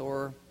class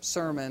or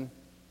sermon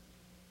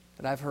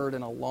that I've heard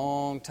in a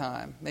long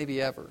time,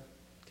 maybe ever.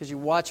 Because you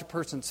watch a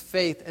person's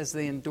faith as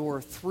they endure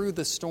through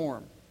the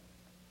storm.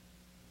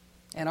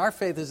 And our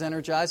faith is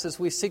energized as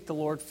we seek the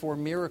Lord for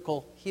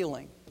miracle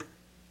healing.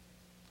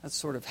 That's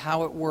sort of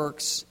how it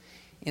works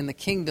in the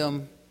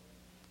kingdom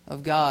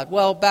of God.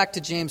 Well, back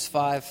to James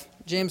 5.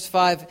 James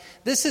 5,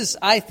 this is,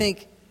 I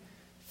think,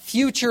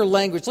 future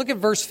language. Look at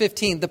verse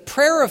 15. The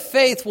prayer of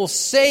faith will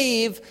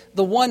save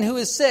the one who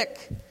is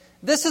sick.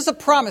 This is a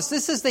promise.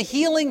 This is the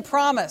healing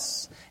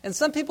promise. And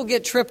some people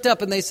get tripped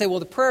up and they say, well,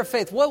 the prayer of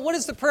faith, what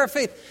is the prayer of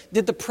faith?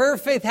 Did the prayer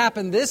of faith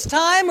happen this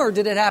time, or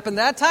did it happen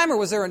that time, or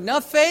was there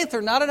enough faith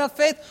or not enough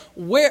faith?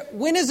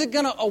 When is it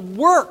going to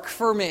work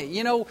for me?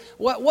 You know,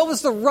 what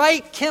was the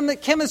right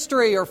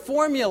chemistry or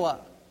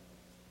formula?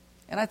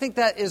 And I think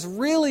that is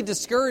really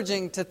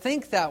discouraging to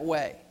think that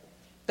way.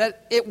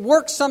 That it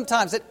works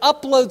sometimes, it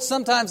uploads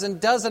sometimes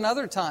and doesn't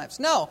other times.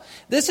 No,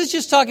 this is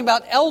just talking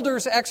about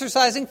elders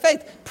exercising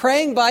faith,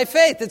 praying by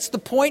faith. It's the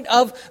point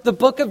of the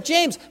book of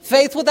James.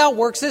 Faith without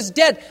works is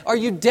dead. Are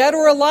you dead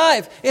or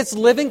alive? It's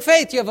living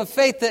faith. You have a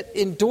faith that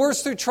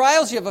endures through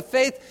trials. You have a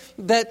faith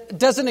that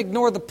doesn't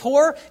ignore the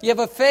poor. You have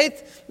a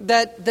faith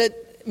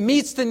that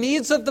meets the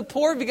needs of the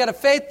poor. You've got a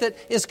faith that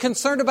is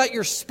concerned about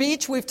your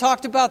speech. We've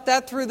talked about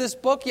that through this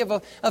book. You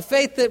have a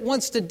faith that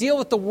wants to deal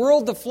with the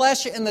world, the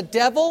flesh, and the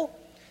devil.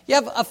 You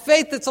have a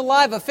faith that's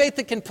alive, a faith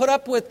that can put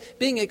up with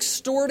being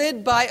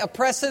extorted by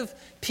oppressive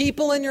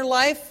people in your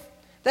life.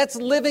 That's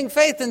living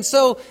faith. And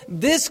so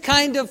this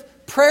kind of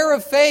prayer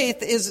of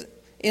faith is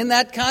in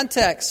that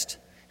context.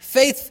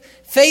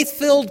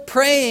 Faith-filled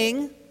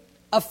praying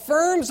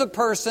affirms a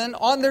person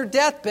on their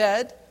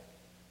deathbed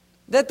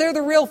that they're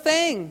the real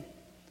thing.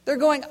 They're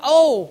going,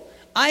 oh,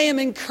 I am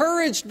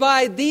encouraged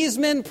by these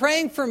men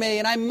praying for me,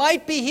 and I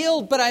might be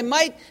healed, but I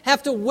might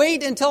have to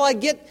wait until I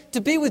get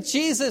to be with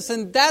Jesus,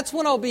 and that's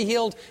when I'll be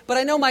healed. But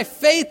I know my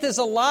faith is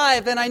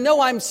alive, and I know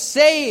I'm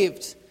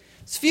saved.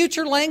 It's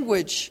future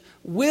language.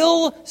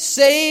 Will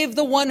save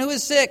the one who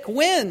is sick.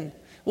 When?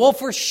 Well,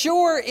 for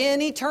sure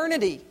in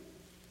eternity.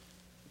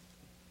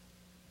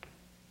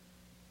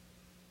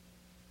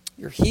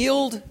 You're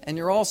healed, and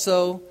you're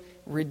also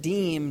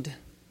redeemed.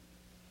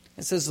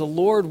 It says the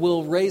Lord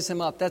will raise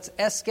him up. That's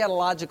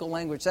eschatological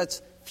language.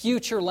 That's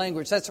future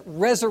language. That's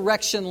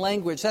resurrection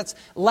language. That's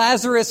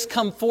Lazarus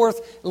come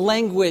forth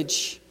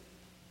language.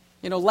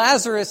 You know,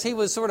 Lazarus, he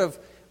was sort of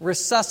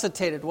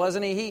resuscitated,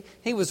 wasn't he?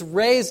 He was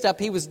raised up.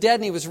 He was dead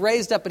and he was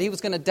raised up, but he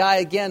was going to die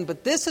again.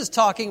 But this is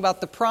talking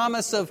about the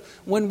promise of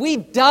when we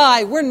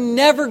die, we're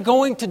never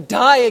going to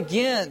die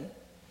again.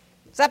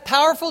 Is that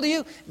powerful to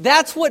you?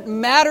 That's what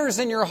matters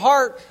in your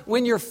heart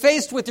when you're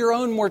faced with your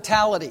own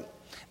mortality.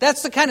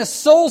 That's the kind of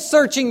soul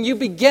searching you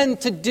begin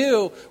to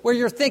do where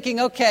you're thinking,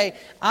 okay,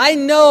 I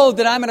know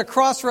that I'm at a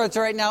crossroads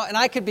right now and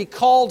I could be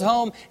called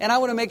home, and I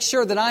want to make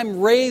sure that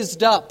I'm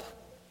raised up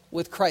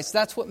with Christ.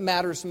 That's what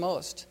matters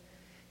most.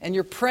 And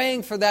you're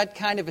praying for that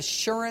kind of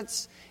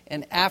assurance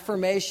and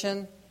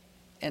affirmation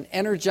and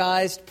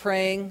energized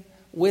praying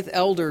with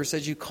elders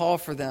as you call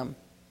for them.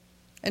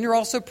 And you're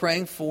also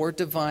praying for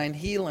divine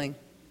healing.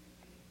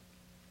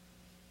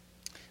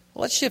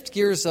 Well, let's shift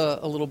gears a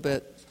little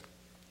bit.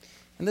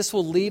 And this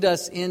will lead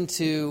us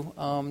into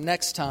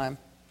next time.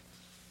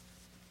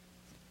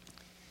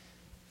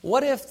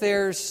 What if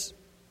there's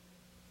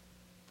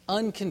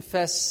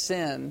unconfessed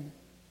sin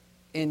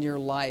in your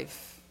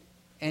life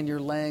and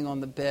you're laying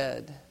on the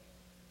bed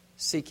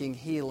seeking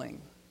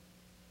healing?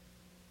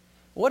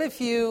 What if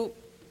you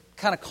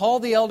kind of call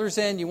the elders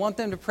in, you want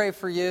them to pray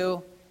for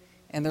you,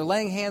 and they're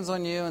laying hands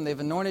on you and they've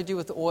anointed you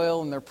with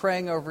oil and they're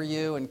praying over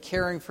you and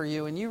caring for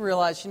you, and you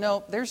realize,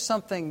 there's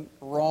something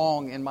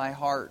wrong in my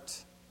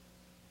heart.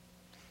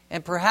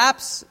 And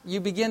perhaps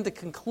you begin to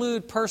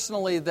conclude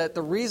personally that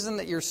the reason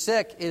that you're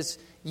sick is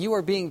you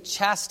are being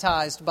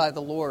chastised by the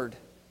Lord.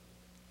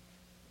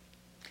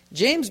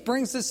 James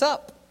brings this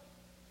up.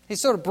 He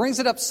sort of brings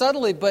it up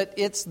subtly, but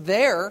it's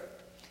there.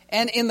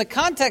 And in the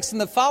context, in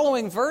the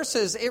following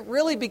verses, it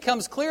really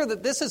becomes clear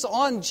that this is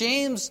on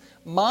James'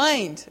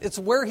 mind. It's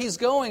where he's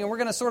going. And we're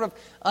going to sort of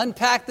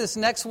unpack this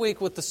next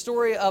week with the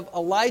story of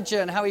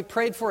Elijah and how he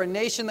prayed for a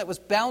nation that was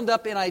bound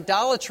up in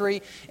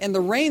idolatry. And the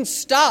rain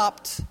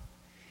stopped.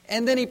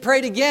 And then he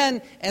prayed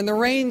again, and the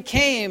rain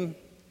came.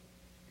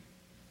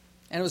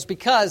 And it was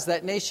because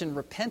that nation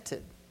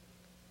repented.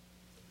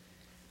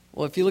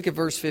 Well, if you look at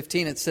verse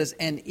 15, it says,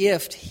 and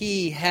if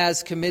he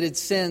has committed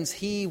sins,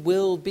 he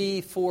will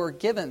be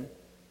forgiven.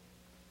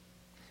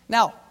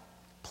 Now,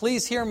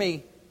 please hear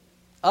me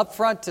up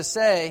front to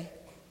say,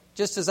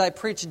 just as I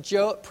preached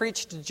Job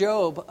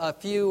a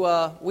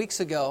few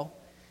weeks ago,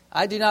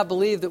 I do not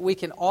believe that we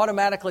can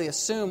automatically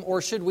assume,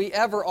 or should we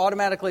ever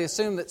automatically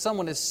assume, that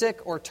someone is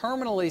sick or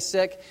terminally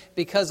sick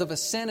because of a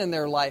sin in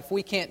their life.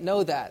 We can't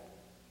know that.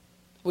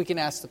 We can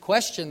ask the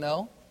question,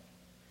 though.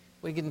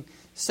 We can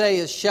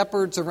say, as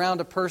shepherds around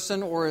a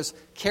person or as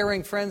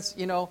caring friends,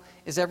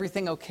 is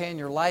everything okay in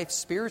your life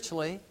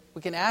spiritually?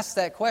 We can ask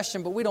that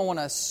question, but we don't want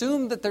to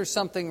assume that there's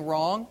something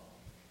wrong.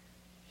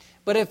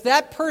 But if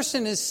that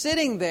person is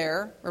sitting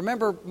there,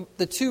 remember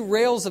the two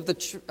rails of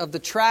the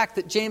track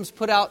that James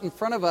put out in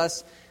front of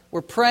us,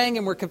 we're praying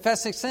and we're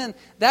confessing sin.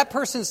 That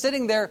person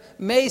sitting there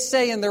may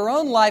say in their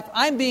own life,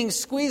 I'm being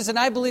squeezed and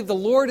I believe the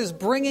Lord is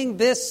bringing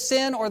this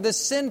sin or this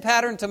sin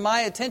pattern to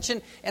my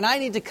attention and I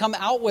need to come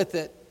out with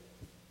it.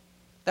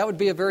 That would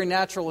be a very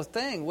natural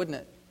thing, wouldn't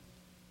it?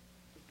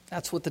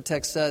 That's what the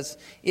text says.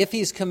 If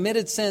he's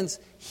committed sins,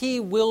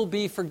 he will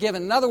be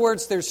forgiven. In other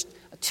words, there's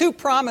two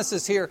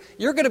promises here.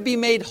 You're going to be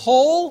made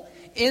whole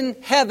in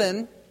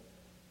heaven,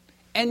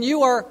 and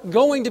you are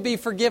going to be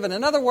forgiven.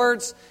 In other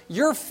words,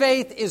 your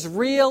faith is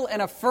real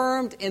and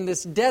affirmed in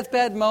this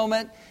deathbed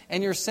moment,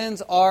 and your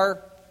sins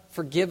are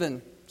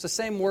forgiven. It's the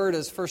same word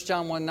as 1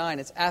 John 1:9.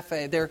 It's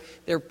aphe.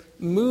 They're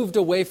moved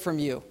away from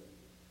you.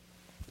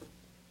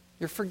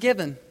 You're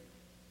forgiven.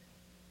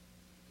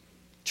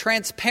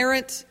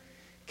 Transparent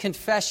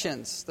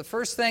confessions. The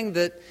first thing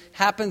that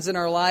happens in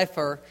our life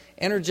are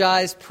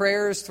energized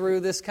prayers through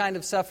this kind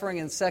of suffering,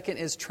 and second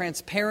is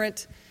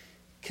transparent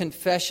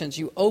confessions.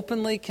 You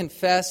openly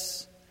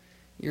confess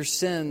your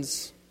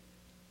sins.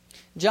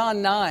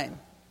 John 9.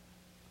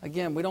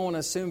 Again, we don't want to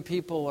assume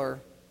people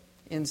are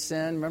in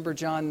sin. Remember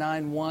John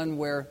 9:1,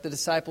 where the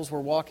disciples were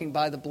walking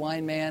by the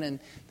blind man and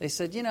they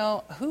said,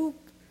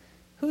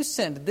 who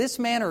sinned, this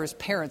man or his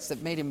parents,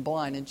 that made him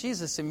blind? And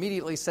Jesus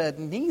immediately said,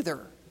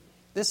 neither.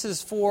 This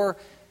is for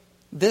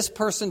this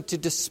person to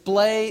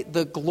display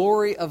the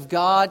glory of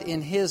God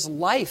in his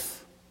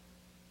life.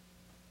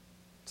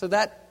 So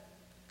that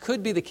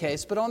could be the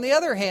case. But on the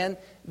other hand,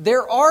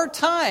 there are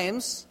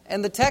times,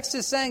 and the text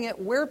is saying it,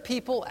 where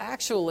people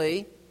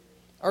actually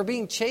are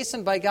being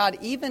chastened by God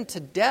even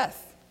to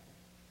death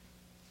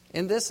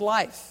in this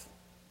life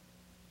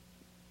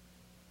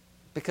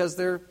because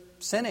they're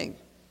sinning,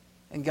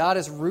 and God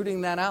is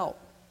rooting that out.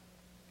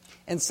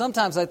 And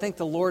sometimes I think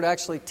the Lord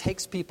actually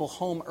takes people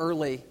home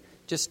early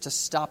just to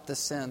stop the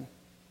sin.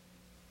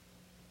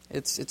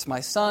 It's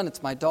my son,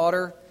 it's my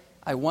daughter.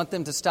 I want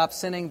them to stop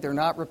sinning. They're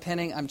not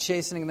repenting. I'm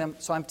chastening them,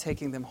 so I'm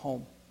taking them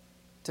home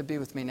to be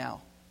with me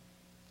now.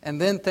 And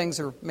then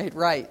things are made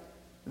right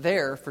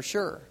there for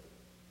sure.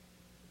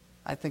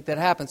 I think that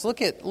happens.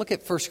 Look at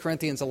 1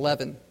 Corinthians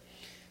 11,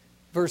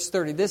 verse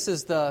 30. This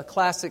is the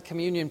classic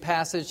communion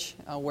passage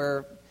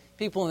where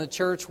people in the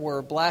church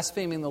were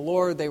blaspheming the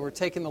Lord. They were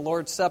taking the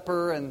Lord's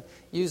Supper and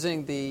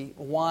using the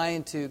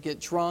wine to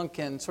get drunk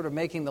and sort of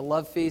making the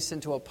love feast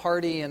into a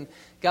party. And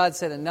God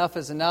said, enough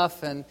is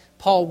enough. And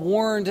Paul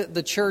warned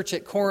the church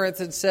at Corinth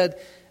and said,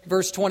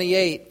 verse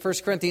 28, 1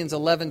 Corinthians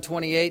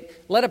 11:28,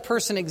 let a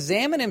person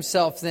examine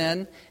himself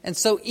then, and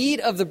so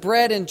eat of the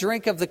bread and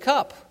drink of the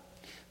cup.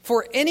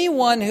 For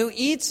anyone who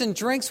eats and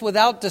drinks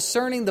without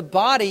discerning the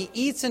body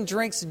eats and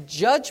drinks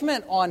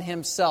judgment on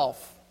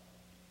himself.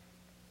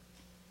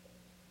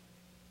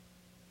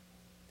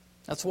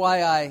 That's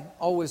why I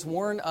always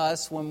warn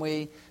us when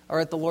we are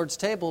at the Lord's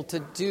table to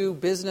do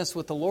business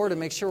with the Lord and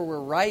make sure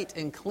we're right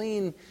and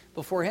clean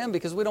before Him,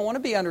 because we don't want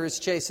to be under His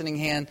chastening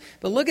hand.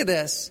 But look at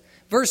this.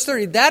 Verse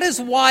 30, that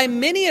is why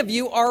many of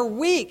you are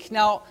weak.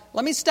 Now,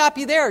 let me stop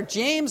you there.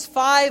 James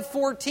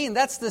 5:14,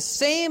 that's the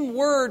same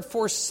word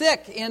for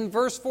sick in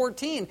verse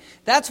 14.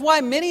 That's why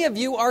many of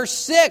you are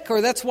sick,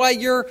 or that's why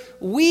you're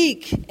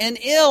weak and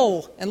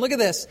ill. And look at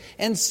this.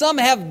 And some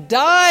have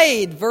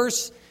died,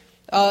 verse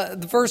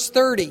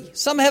 30.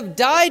 Some have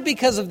died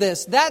because of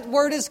this. That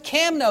word is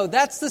kamno.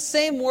 That's the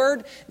same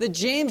word that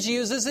James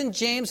uses in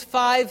James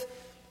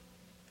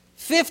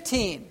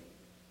 5:15.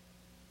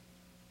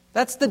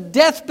 That's the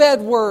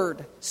deathbed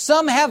word.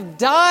 Some have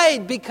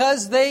died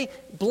because they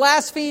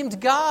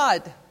blasphemed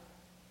God.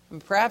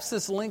 And perhaps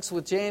this links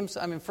with 1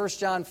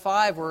 John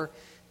 5, where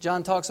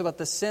John talks about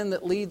the sin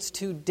that leads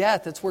to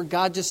death. It's where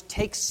God just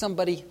takes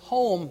somebody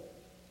home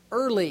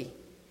early.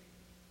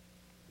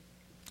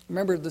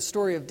 Remember the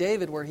story of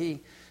David where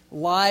he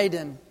lied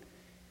and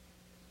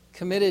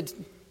committed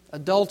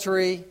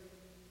adultery,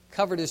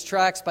 covered his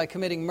tracks by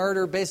committing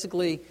murder,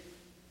 basically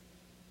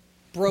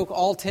broke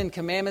all 10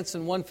 commandments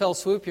in one fell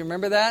swoop. You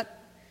remember that?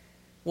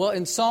 Well,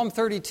 in Psalm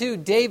 32,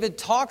 David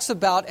talks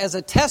about, as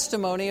a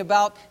testimony,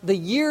 about the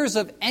years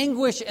of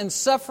anguish and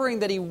suffering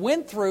that he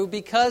went through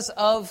because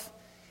of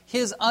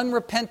his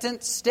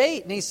unrepentant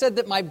state. And he said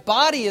that my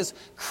body is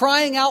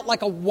crying out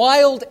like a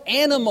wild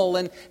animal,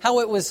 and how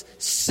it was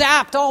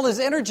sapped. All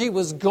his energy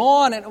was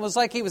gone, and it was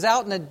like he was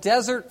out in a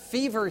desert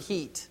fever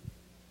heat.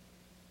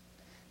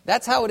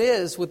 That's how it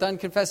is with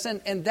unconfessed sin,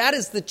 and that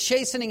is the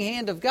chastening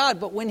hand of God.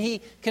 But when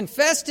he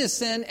confessed his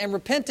sin and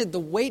repented, the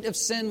weight of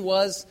sin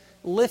was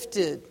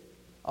lifted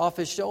off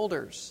his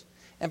shoulders.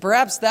 And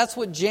perhaps that's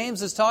what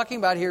James is talking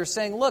about here,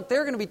 saying, look,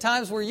 there are going to be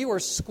times where you are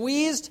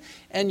squeezed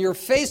and you're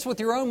faced with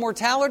your own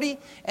mortality,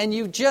 and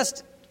you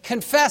just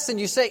confess and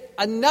you say,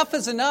 enough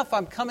is enough,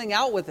 I'm coming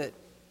out with it.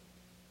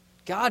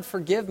 God,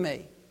 forgive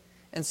me.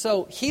 And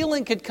so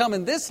healing could come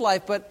in this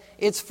life, but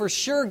it's for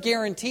sure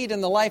guaranteed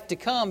in the life to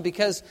come,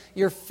 because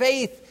your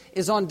faith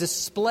is on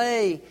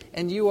display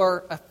and you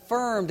are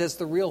affirmed as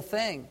the real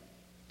thing.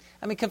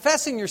 I mean,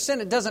 confessing your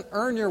sin, it doesn't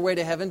earn your way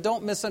to heaven.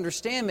 Don't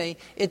misunderstand me.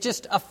 It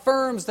just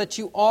affirms that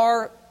you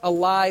are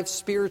alive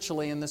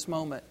spiritually in this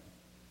moment.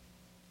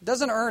 It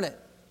doesn't earn it.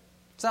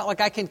 It's not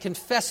like I can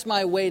confess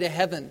my way to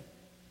heaven.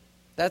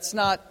 That's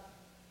not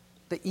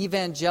the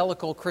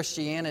evangelical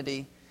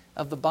Christianity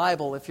of the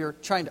Bible. If you're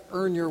trying to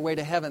earn your way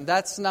to heaven,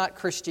 that's not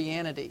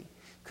Christianity.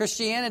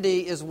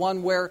 Christianity is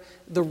one where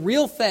the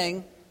real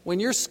thing when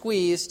you're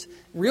squeezed,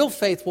 real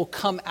faith will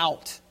come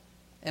out.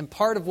 And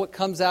part of what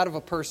comes out of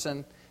a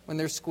person when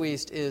they're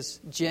squeezed is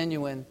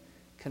genuine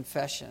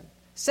confession.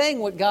 Saying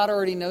what God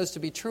already knows to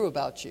be true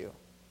about you.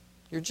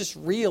 You're just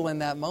real in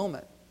that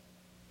moment.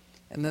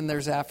 And then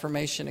there's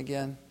affirmation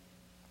again.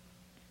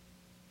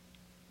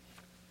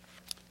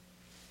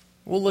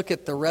 We'll look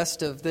at the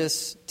rest of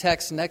this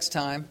text next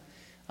time.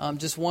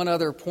 Just one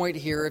other point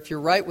here. If you're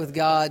right with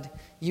God,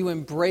 you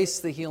embrace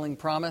the healing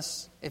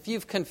promise. If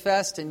you've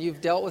confessed and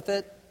you've dealt with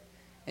it,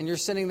 and you're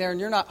sitting there and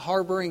you're not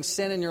harboring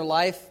sin in your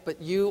life,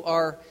 but you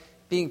are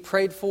being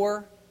prayed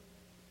for,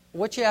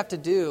 what you have to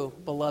do,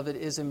 beloved,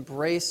 is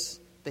embrace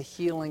the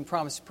healing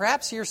promise.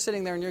 Perhaps you're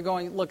sitting there and you're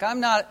going, look, I'm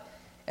not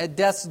at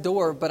death's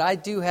door, but I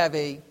do have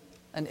an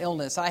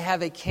illness. I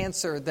have a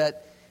cancer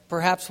that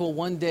perhaps will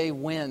one day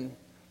win.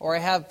 Or I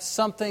have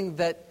something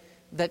that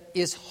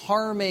is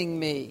harming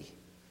me.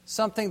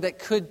 Something that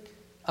could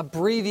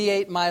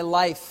abbreviate my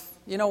life.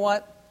 You know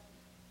what?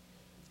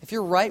 If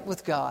you're right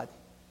with God,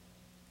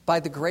 by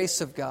the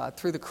grace of God,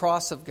 through the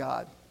cross of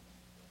God,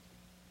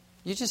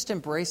 you just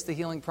embrace the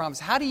healing promise.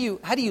 How do you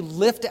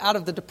lift out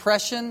of the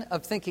depression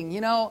of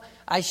thinking,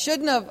 I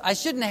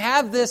shouldn't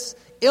have this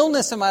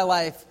illness in my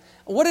life.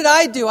 What did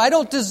I do? I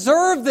don't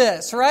deserve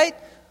this, right?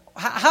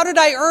 How did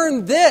I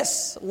earn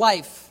this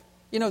life?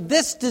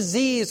 This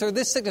disease or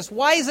this sickness.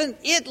 Why isn't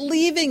it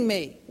leaving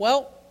me?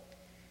 Well,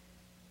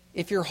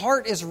 if your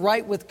heart is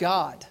right with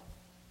God,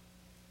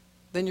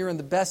 then you're in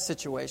the best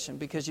situation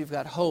because you've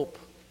got hope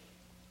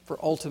for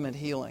ultimate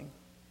healing.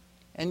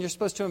 And you're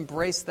supposed to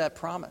embrace that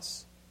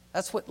promise.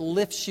 That's what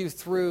lifts you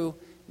through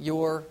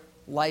your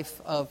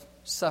life of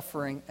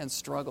suffering and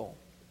struggle.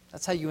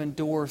 That's how you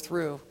endure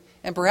through.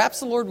 And perhaps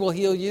the Lord will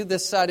heal you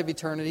this side of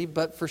eternity,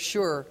 but for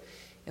sure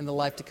in the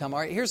life to come. All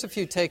right, here's a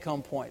few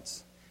take-home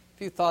points. A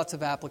few thoughts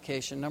of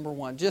application. Number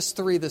one, just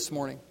 3 this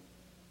morning.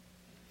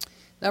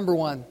 Number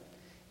 1,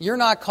 you're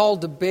not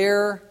called to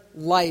bear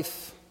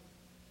life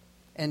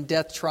and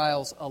death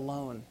trials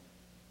alone.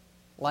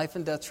 Life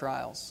and death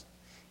trials.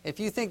 If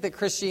you think that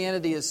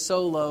Christianity is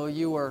solo,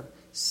 you are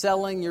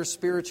selling your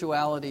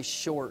spirituality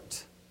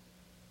short.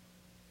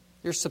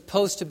 You're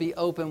supposed to be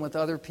open with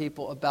other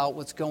people about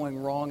what's going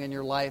wrong in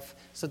your life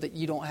so that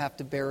you don't have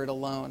to bear it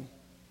alone.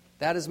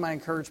 That is my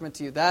encouragement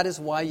to you. That is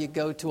why you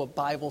go to a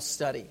Bible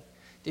study.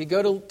 Do you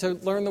go to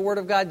learn the Word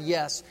of God?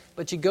 Yes.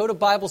 But you go to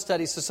Bible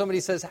study so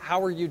somebody says,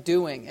 how are you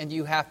doing? And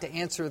you have to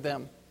answer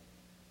them.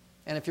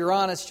 And if you're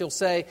honest, you'll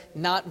say,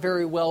 not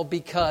very well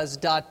because ...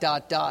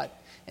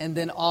 And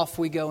then off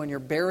we go, and you're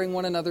bearing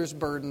one another's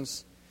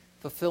burdens,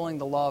 fulfilling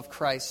the law of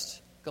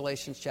Christ,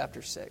 Galatians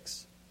chapter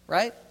 6.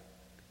 Right?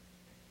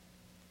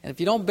 And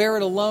if you don't bear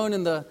it alone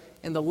in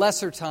the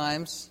lesser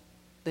times,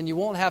 then you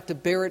won't have to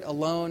bear it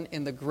alone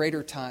in the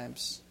greater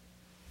times.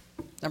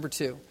 Number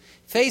 2,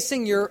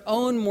 facing your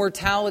own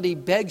mortality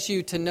begs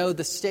you to know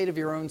the state of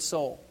your own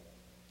soul.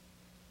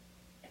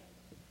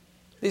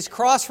 These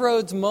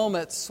crossroads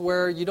moments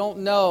where you don't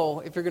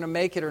know if you're going to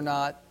make it or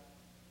not,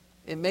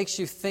 it makes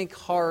you think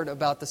hard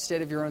about the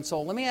state of your own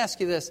soul. Let me ask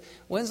you this.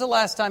 When's the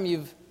last time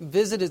you've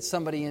visited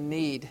somebody in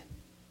need?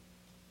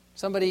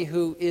 Somebody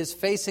who is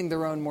facing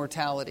their own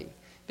mortality?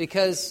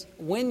 Because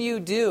when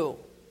you do,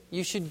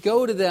 you should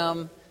go to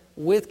them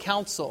with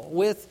counsel,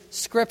 with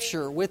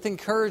scripture, with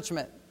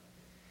encouragement,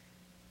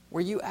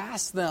 where you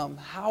ask them,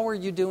 how are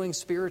you doing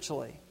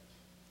spiritually?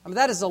 I mean,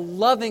 that is a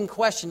loving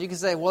question. You can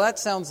say, well, that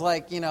sounds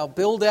like,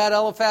 Bildad,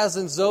 Eliphaz,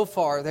 and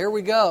Zophar. There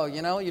we go.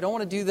 You don't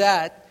want to do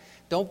that.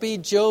 Don't be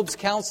Job's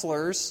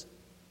counselors.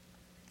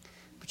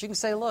 But you can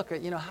say, look,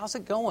 how's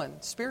it going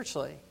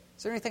spiritually?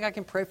 Is there anything I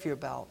can pray for you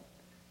about?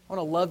 I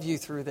want to love you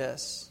through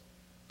this.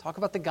 Talk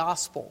about the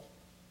gospel.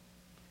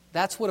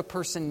 That's what a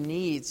person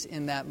needs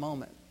in that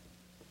moment.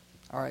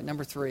 All right,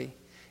 number 3.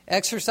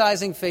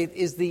 Exercising faith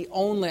is the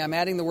only, I'm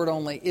adding the word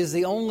only, is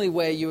the only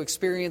way you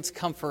experience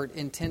comfort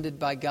intended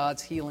by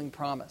God's healing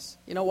promise.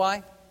 You know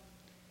why?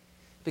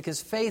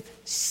 Because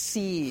faith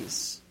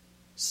sees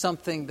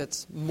something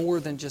that's more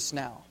than just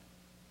now.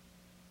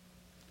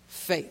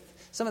 Faith.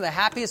 Some of the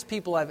happiest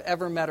people I've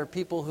ever met are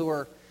people who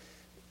are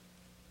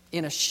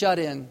in a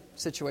shut-in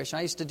situation.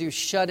 I used to do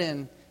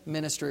shut-in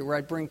ministry where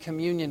I'd bring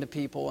communion to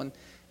people,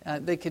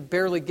 and they could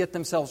barely get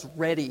themselves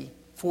ready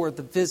for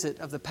the visit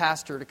of the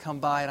pastor to come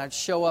by, and I'd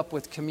show up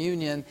with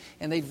communion,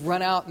 and they'd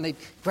run out and they'd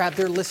grab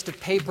their list of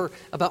paper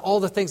about all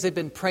the things they'd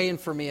been praying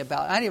for me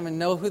about. I didn't even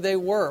know who they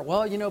were.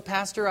 Well,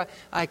 Pastor,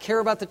 I care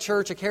about the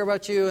church, I care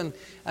about you, and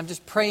I'm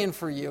just praying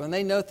for you. And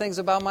they know things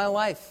about my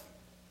life.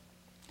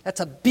 That's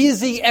a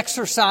busy,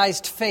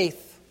 exercised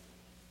faith.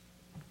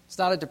 It's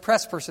not a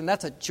depressed person.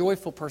 That's a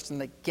joyful person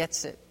that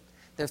gets it.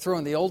 They're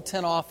throwing the old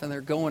tent off and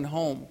they're going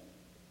home.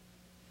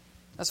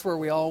 That's where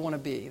we all want to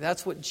be.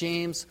 That's what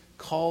James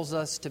calls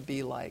us to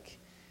be like.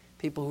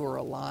 People who are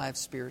alive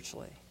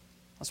spiritually.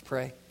 Let's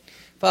pray.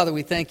 Father,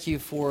 we thank you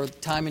for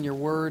time in your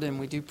word, and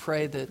we do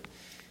pray that,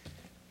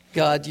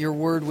 God, your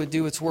word would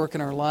do its work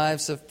in our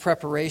lives of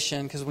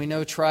preparation, because we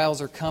know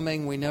trials are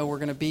coming. We know we're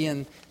going to be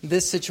in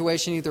this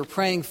situation, either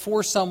praying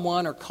for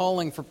someone or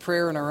calling for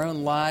prayer in our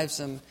own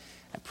lives. And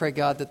I pray,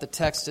 God, that the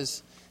text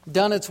has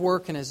done its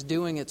work and is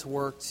doing its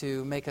work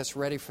to make us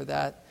ready for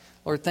that.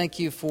 Lord, thank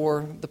you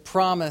for the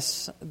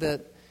promise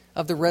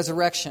of the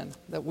resurrection,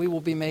 that we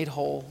will be made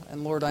whole.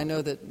 And Lord, I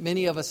know that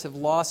many of us have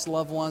lost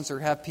loved ones or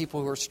have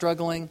people who are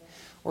struggling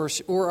or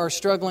are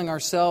struggling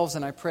ourselves.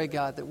 And I pray,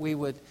 God, that we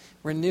would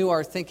renew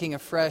our thinking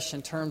afresh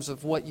in terms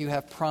of what you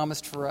have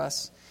promised for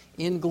us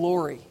in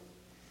glory.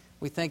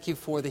 We thank you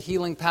for the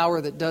healing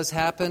power that does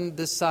happen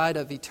this side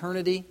of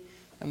eternity.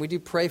 And we do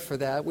pray for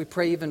that. We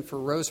pray even for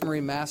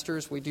Rosemary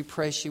Masters. We do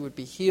pray she would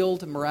be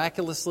healed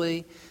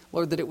miraculously.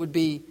 Lord, that it would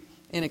be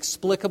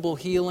inexplicable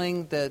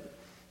healing that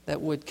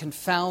would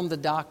confound the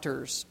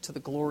doctors to the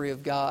glory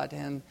of God.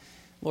 And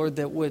Lord,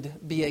 that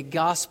would be a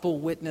gospel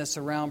witness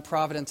around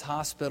Providence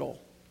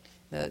Hospital,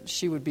 that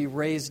she would be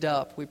raised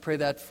up. We pray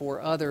that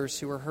for others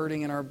who are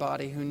hurting in our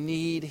body, who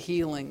need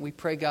healing. We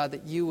pray, God,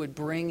 that you would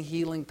bring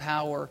healing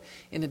power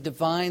in a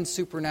divine,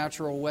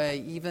 supernatural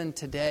way, even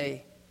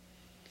today.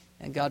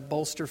 And God,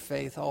 bolster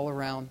faith all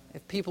around.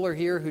 If people are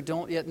here who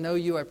don't yet know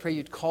you, I pray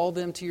you'd call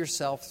them to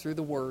yourself through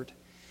the word.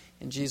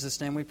 In Jesus'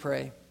 name we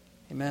pray.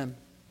 Amen.